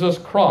Jesus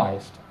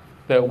Christ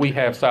that we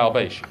have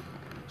salvation.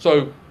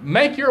 So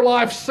make your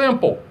life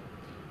simple.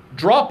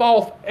 Drop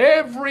off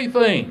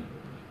everything.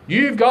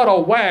 You've got a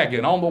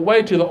wagon on the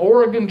way to the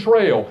Oregon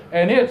Trail,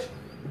 and it's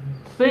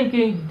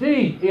sinking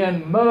deep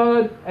in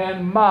mud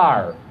and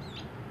mire.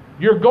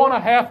 You're going to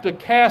have to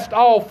cast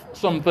off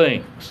some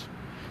things.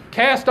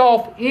 Cast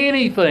off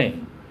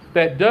anything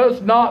that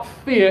does not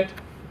fit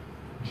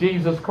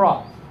Jesus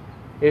Christ.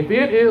 If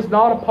it is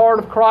not a part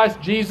of Christ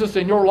Jesus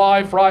in your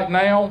life right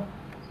now,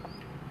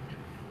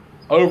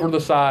 over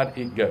the side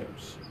it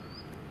goes.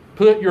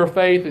 Put your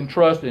faith and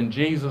trust in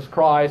Jesus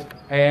Christ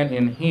and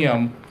in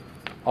Him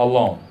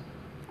alone.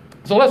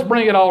 So let's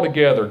bring it all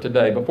together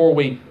today before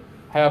we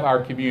have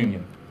our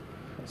communion.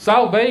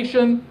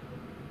 Salvation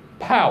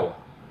power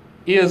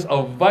is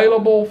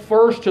available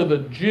first to the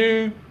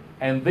Jew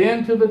and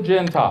then to the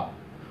Gentile.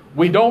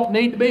 We don't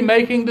need to be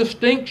making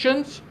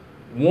distinctions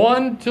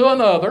one to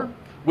another.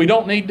 We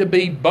don't need to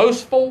be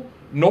boastful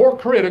nor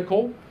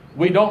critical.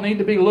 We don't need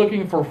to be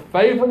looking for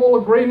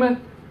favorable agreement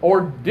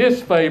or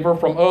disfavor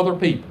from other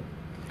people.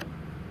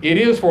 It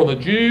is for the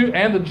Jew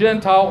and the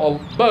Gentile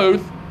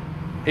both.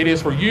 It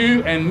is for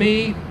you and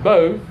me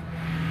both,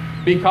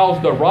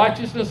 because the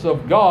righteousness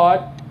of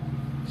God,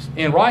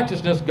 in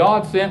righteousness,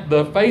 God sent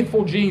the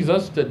faithful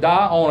Jesus to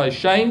die on a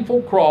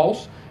shameful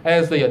cross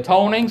as the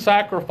atoning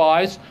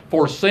sacrifice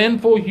for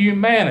sinful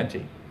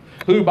humanity,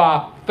 who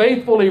by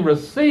faithfully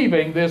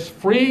receiving this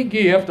free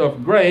gift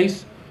of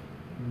grace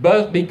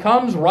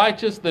becomes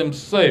righteous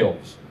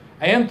themselves.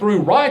 And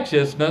through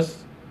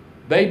righteousness,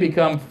 they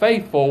become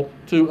faithful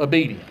to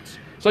obedience.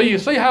 So you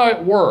see how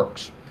it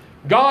works.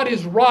 God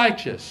is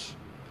righteous,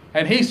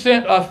 and He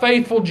sent a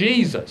faithful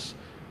Jesus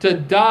to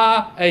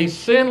die a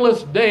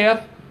sinless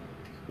death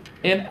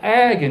in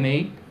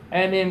agony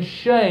and in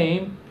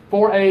shame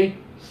for a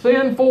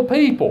sinful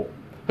people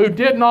who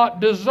did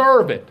not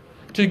deserve it,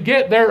 to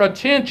get their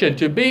attention,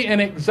 to be an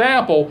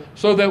example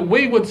so that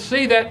we would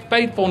see that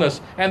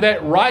faithfulness and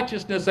that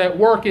righteousness at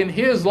work in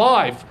His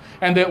life,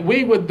 and that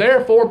we would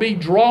therefore be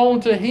drawn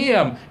to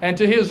Him and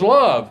to His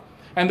love,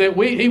 and that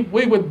we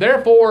would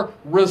therefore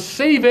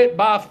receive it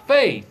by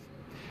faith,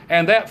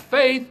 and that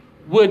faith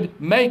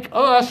would make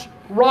us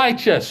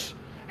righteous.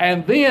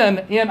 And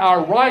then in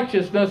our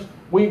righteousness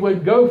we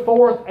would go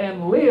forth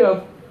and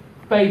live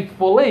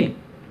faithfully.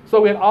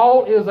 So it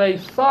all is a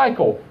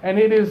cycle, and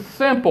it is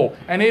simple,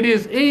 and it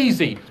is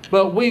easy,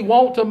 but we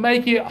want to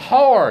make it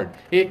hard.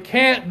 It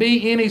can't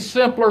be any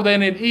simpler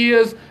than it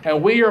is,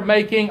 and we are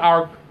making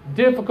our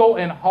difficult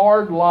and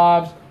hard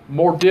lives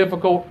more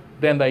difficult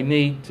than they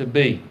need to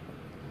be.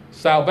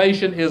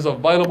 Salvation is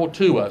available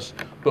to us,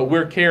 but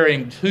we're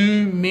carrying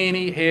too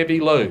many heavy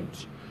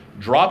loads.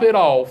 Drop it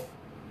off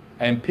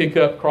and pick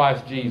up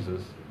Christ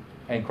Jesus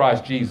and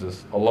Christ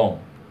Jesus alone.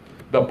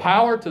 The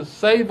power to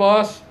save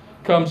us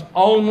comes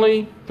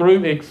only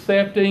through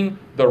accepting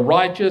the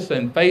righteous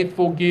and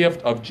faithful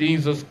gift of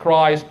Jesus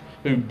Christ,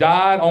 who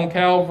died on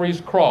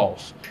Calvary's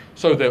cross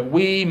so that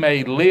we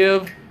may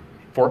live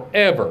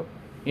forever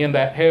in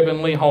that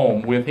heavenly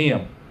home with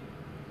Him.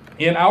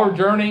 In our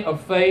journey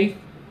of faith,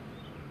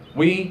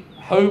 we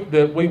hope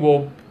that we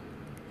will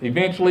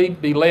eventually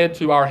be led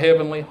to our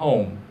heavenly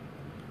home.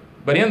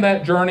 But in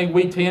that journey,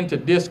 we tend to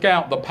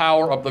discount the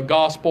power of the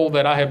gospel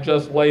that I have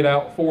just laid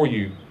out for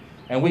you.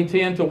 And we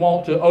tend to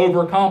want to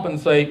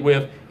overcompensate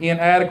with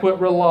inadequate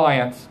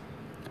reliance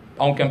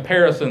on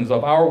comparisons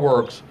of our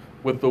works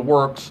with the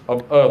works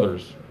of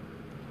others.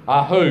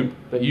 I hope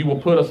that you will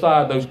put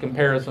aside those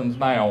comparisons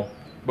now,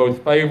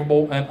 both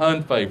favorable and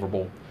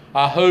unfavorable.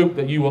 I hope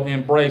that you will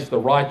embrace the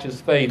righteous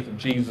faith of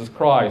Jesus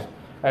Christ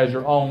as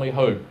your only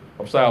hope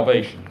of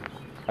salvation.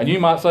 And you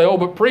might say, oh,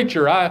 but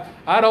preacher, I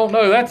don't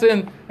know.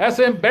 That's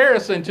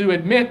embarrassing to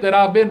admit that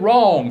I've been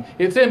wrong.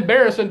 It's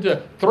embarrassing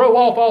to throw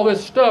off all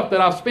this stuff that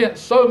I've spent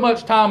so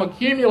much time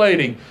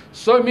accumulating,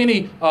 so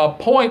many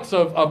points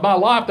of my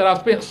life that I've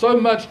spent so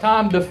much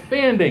time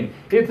defending.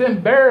 It's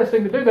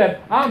embarrassing to do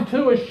that. I'm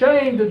too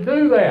ashamed to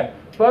do that.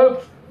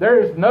 Folks, there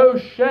is no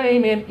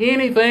shame in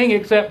anything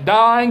except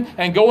dying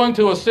and going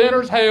to a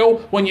sinner's hell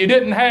when you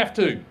didn't have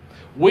to.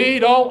 We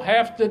don't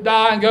have to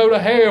die and go to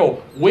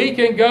hell. We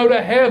can go to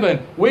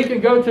heaven. We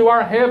can go to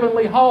our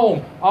heavenly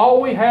home.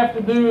 All we have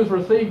to do is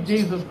receive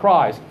Jesus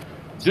Christ.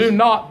 Do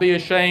not be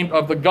ashamed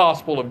of the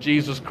gospel of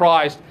Jesus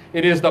Christ.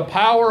 It is the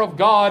power of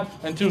God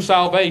unto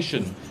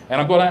salvation. And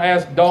I'm going to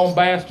ask Dawn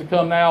Bass to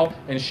come now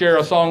and share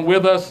a song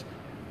with us,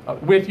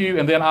 with you,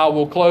 and then I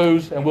will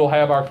close and we'll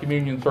have our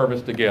communion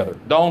service together.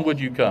 Dawn, would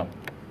you come?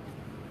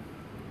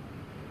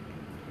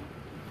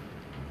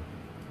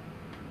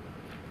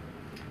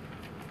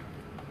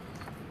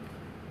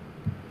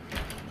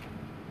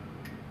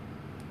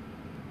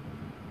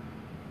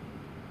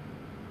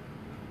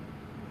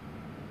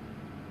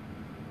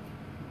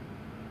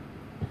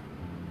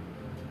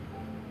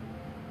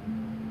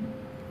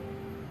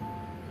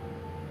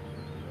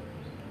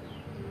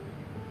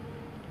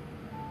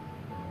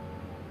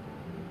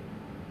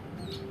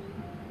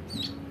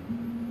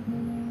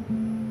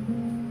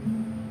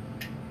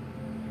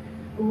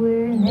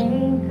 We're an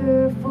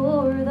anchor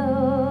for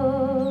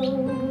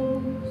those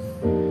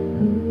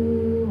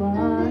who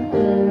are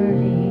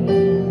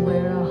hurting.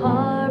 We're a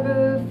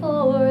harbor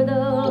for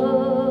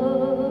those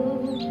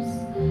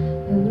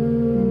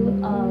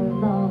who are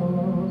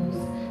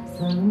lost.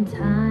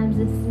 Sometimes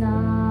it's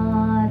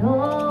not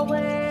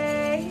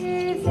always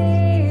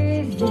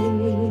easy.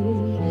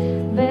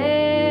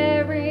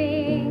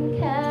 Bearing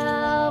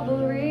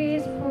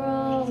Calvary's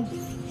cross.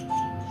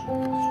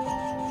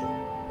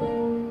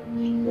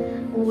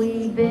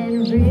 We've been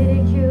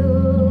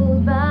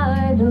ridiculed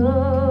by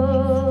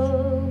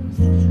those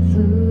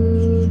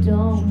who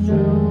don't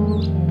know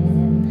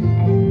Him,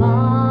 and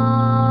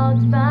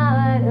mocked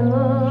by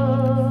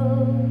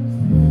those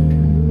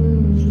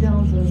who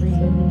don't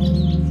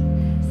believe.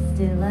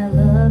 Still I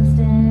love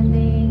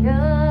standing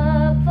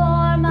up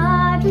for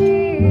my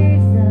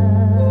Jesus,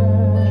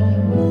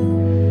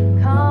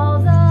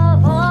 'cause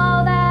of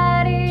all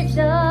that He's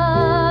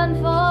done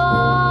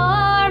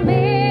for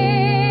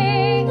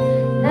me.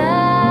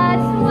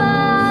 That's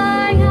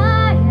why I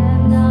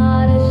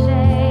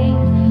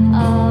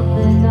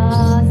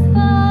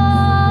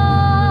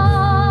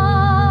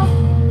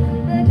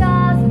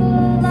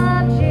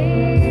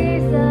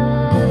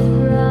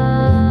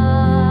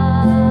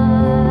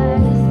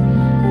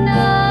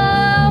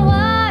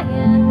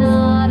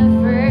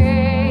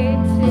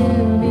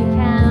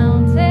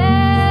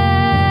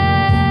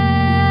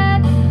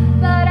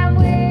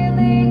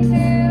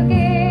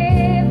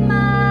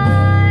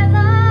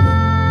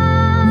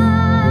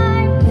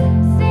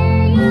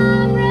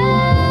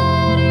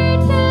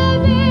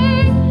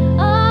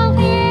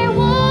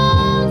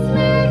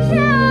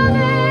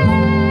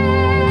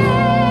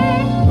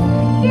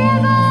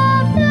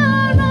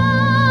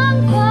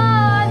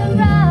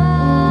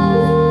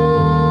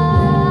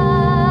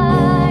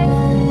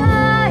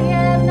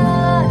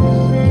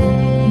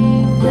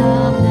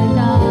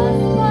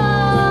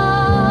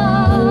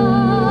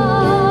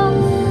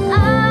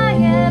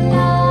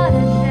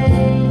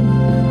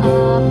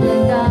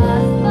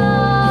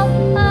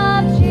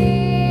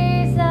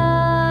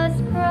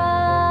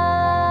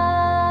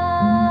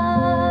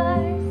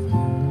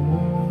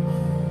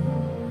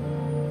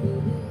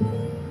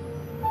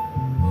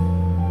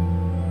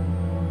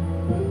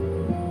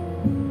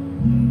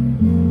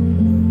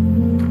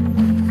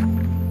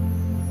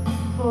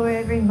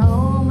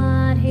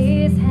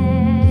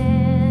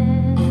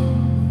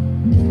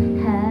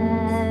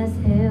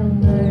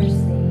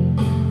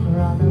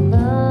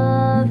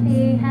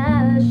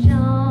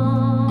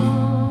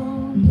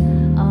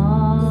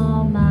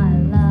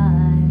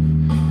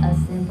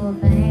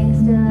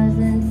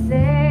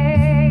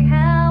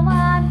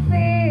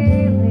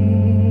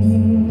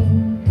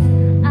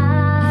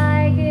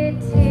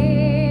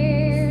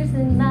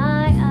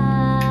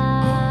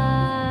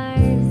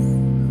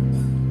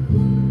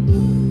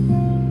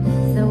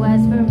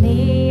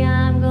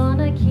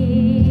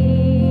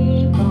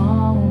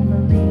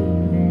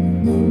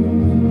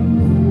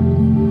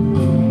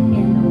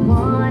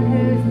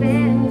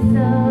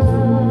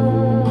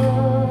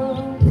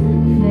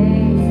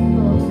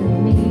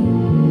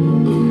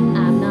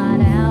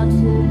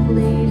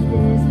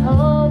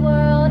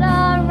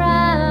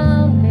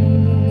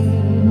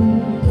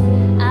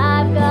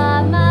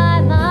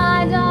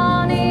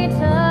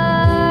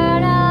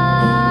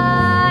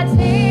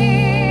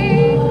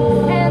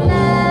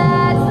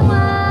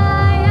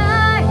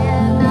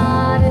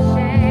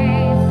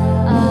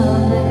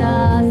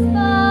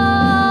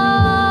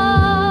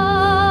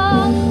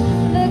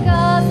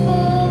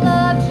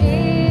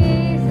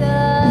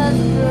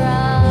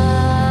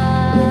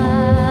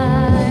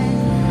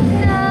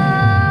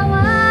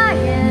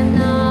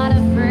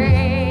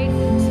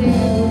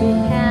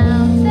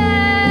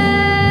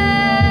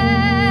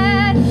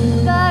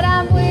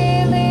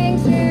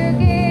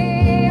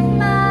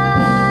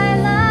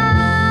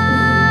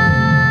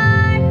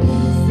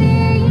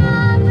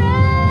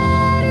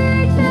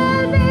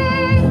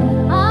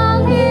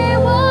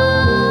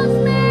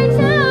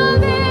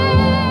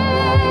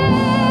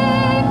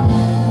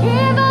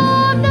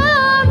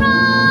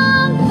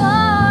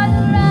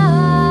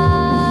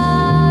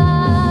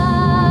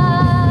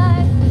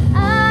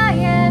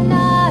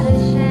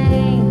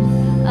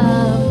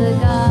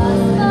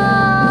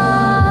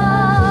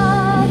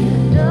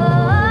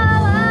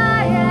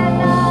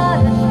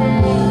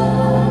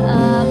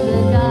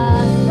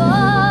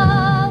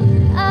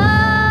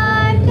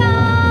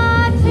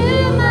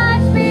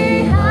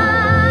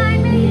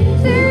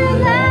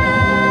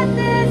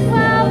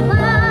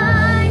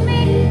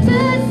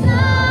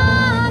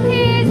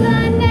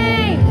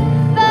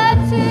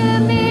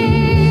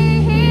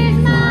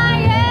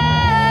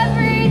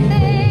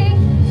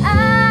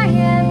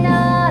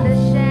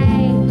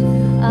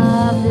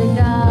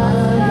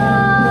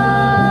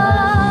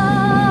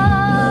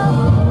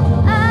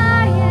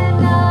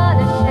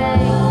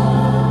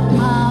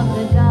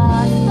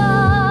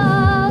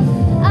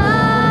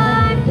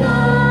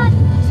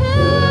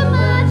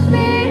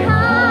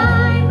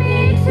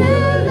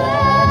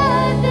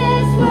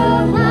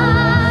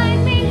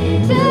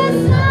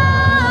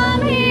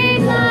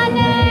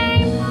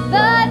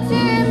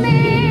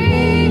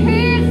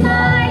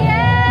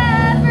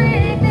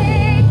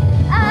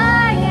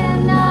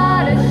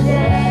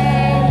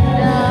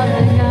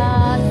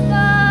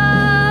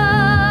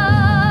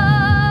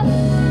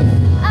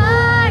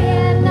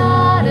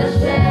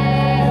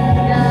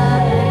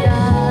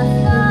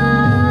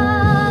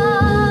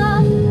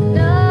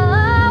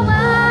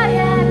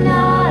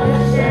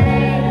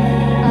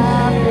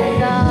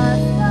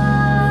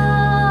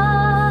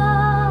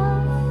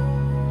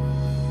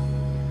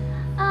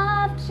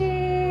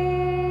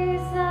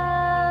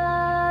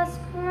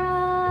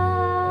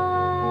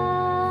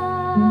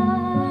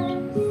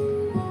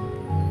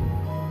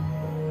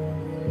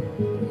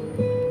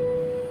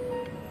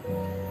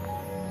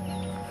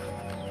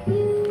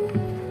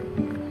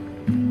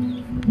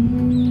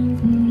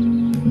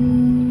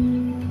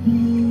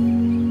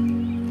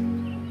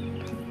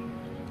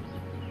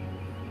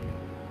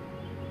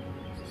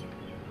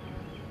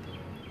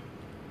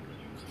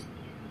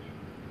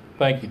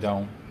Thank you,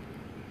 Dawn.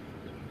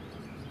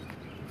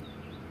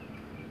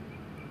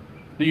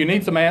 Do you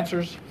need some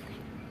answers?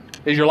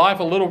 Is your life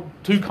a little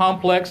too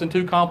complex and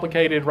too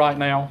complicated right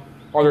now?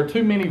 Are there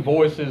too many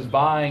voices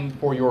vying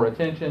for your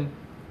attention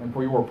and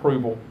for your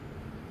approval?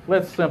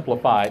 Let's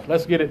simplify it.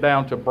 Let's get it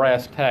down to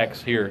brass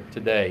tacks here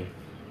today.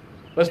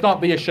 Let's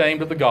not be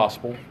ashamed of the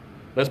gospel.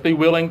 Let's be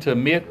willing to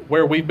admit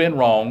where we've been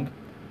wrong.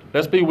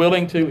 Let's be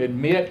willing to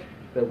admit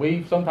that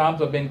we sometimes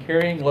have been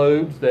carrying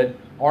loads that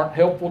aren't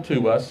helpful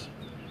to us.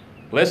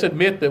 Let's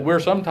admit that we're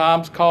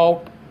sometimes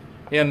caught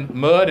in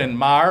mud and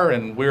mire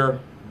and we're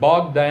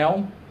bogged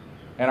down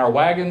and our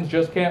wagons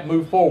just can't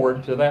move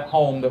forward to that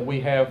home that we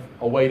have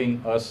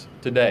awaiting us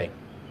today.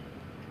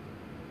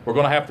 We're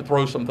going to have to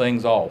throw some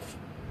things off.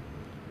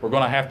 We're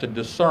going to have to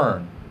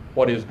discern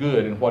what is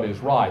good and what is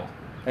right.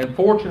 And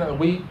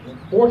fortunately,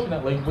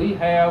 we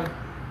have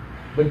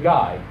the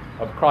guide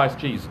of Christ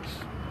Jesus,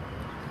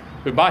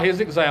 who by his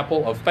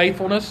example of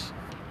faithfulness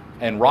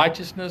and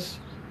righteousness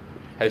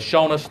has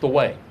shown us the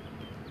way.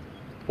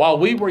 While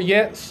we were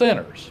yet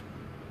sinners,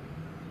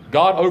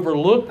 God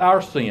overlooked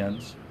our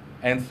sins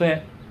and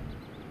sent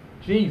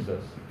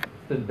Jesus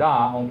to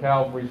die on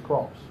Calvary's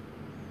cross.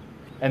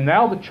 And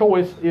now the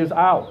choice is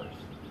ours.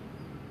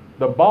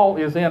 The ball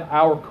is in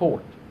our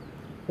court.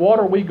 What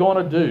are we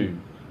going to do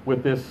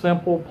with this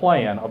simple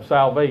plan of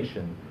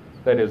salvation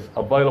that is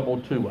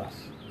available to us?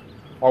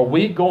 Are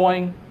we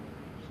going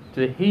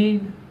to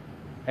heed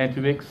and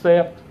to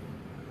accept,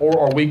 or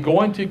are we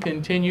going to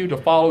continue to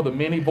follow the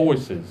many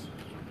voices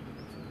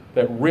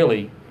that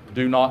really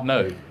do not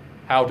know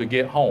how to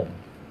get home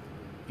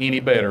any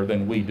better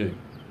than we do?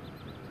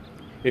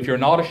 If you're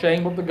not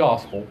ashamed of the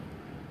gospel,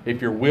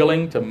 if you're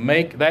willing to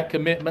make that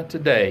commitment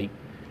today,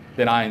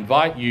 then I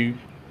invite you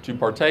to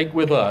partake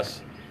with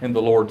us in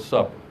the Lord's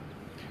Supper.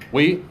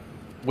 We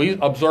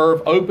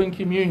observe open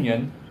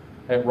communion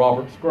at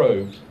Roberts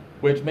Groves,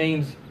 which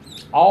means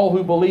all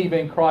who believe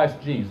in Christ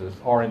Jesus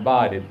are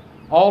invited.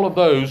 All of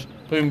those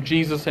whom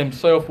Jesus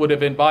himself would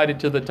have invited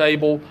to the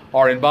table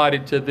are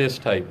invited to this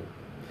table.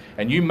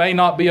 And you may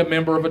not be a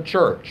member of a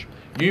church.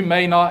 You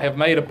may not have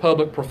made a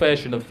public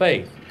profession of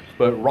faith.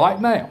 But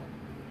right now,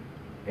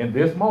 in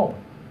this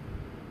moment,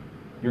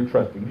 you're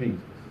trusting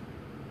Jesus.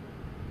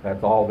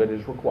 That's all that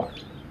is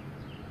required.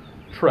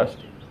 Trust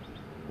him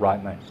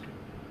right now.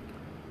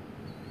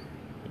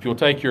 If you'll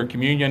take your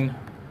communion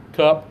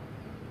cup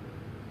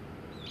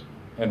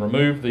and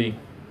remove the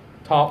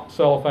top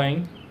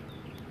cellophane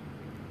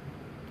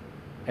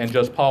and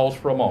just pause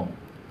for a moment.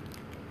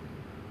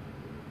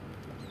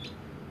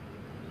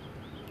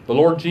 The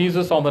Lord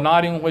Jesus, on the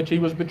night in which he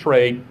was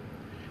betrayed,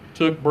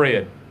 took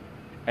bread,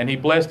 and he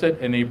blessed it,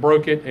 and he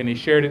broke it, and he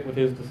shared it with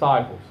his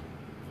disciples.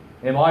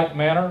 In like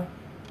manner,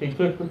 he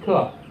took the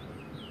cup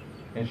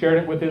and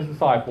shared it with his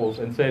disciples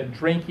and said,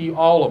 "Drink ye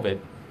all of it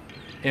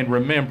in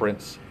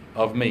remembrance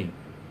of me."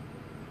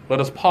 Let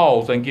us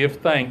pause and give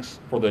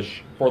thanks for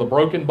the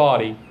broken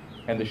body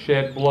and the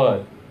shed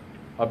blood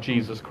of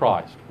Jesus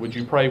Christ. Would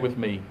you pray with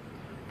me?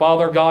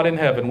 Father God in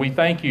heaven, we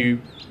thank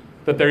you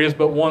that there is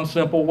but one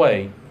simple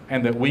way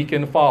and that we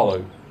can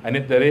follow, and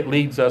that it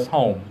leads us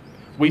home.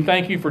 We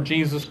thank you for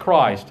Jesus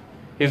Christ,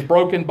 his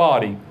broken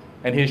body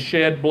and his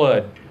shed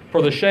blood,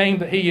 for the shame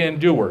that he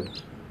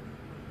endured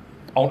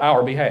on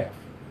our behalf,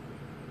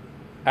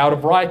 out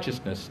of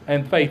righteousness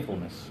and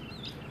faithfulness.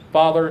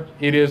 Father,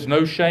 it is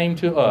no shame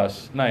to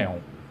us now.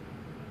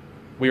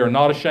 We are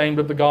not ashamed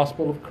of the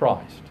gospel of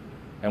Christ,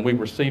 and we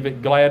receive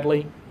it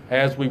gladly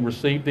as we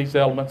receive these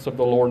elements of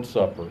the Lord's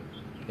Supper.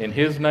 In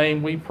his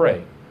name we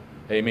pray.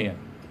 Amen.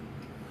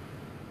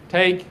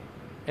 Take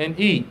and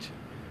eat.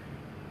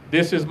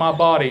 This is my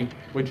body,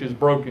 which is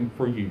broken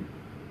for you.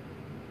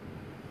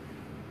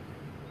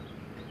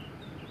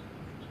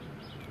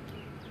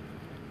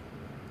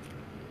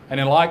 And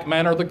in like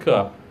manner the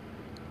cup,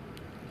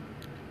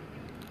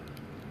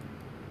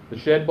 the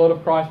shed blood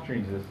of Christ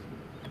Jesus,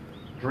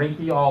 drink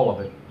ye all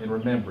of it in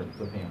remembrance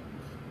of him.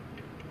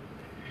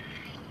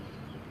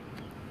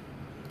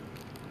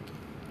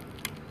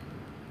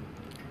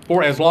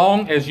 For as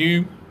long as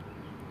you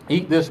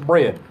eat this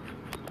bread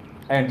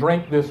and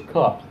drink this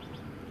cup,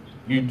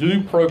 you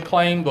do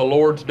proclaim the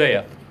Lord's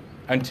death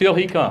until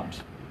he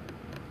comes.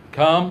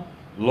 Come,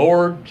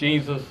 Lord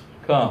Jesus,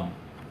 come.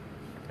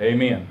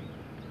 Amen.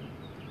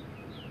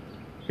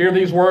 Hear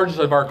these words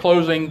of our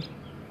closing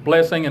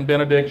blessing and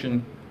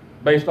benediction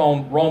based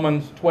on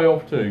Romans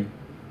 12:2.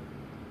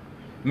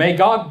 May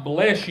God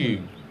bless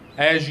you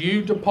as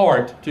you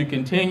depart to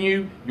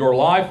continue your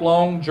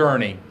lifelong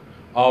journey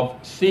of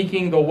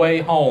seeking the way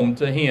home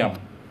to him.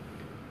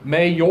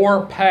 May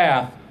your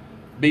path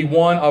be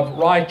one of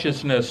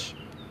righteousness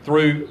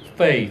through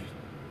faith,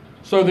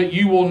 so that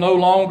you will no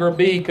longer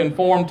be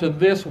conformed to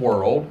this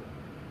world,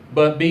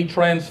 but be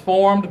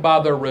transformed by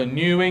the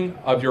renewing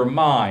of your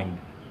mind,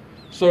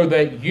 so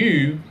that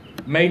you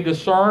may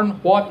discern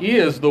what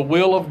is the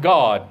will of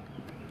God,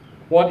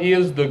 what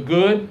is the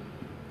good,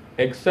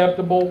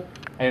 acceptable,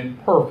 and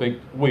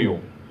perfect will.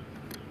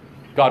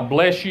 God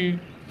bless you.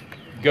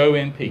 Go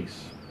in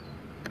peace.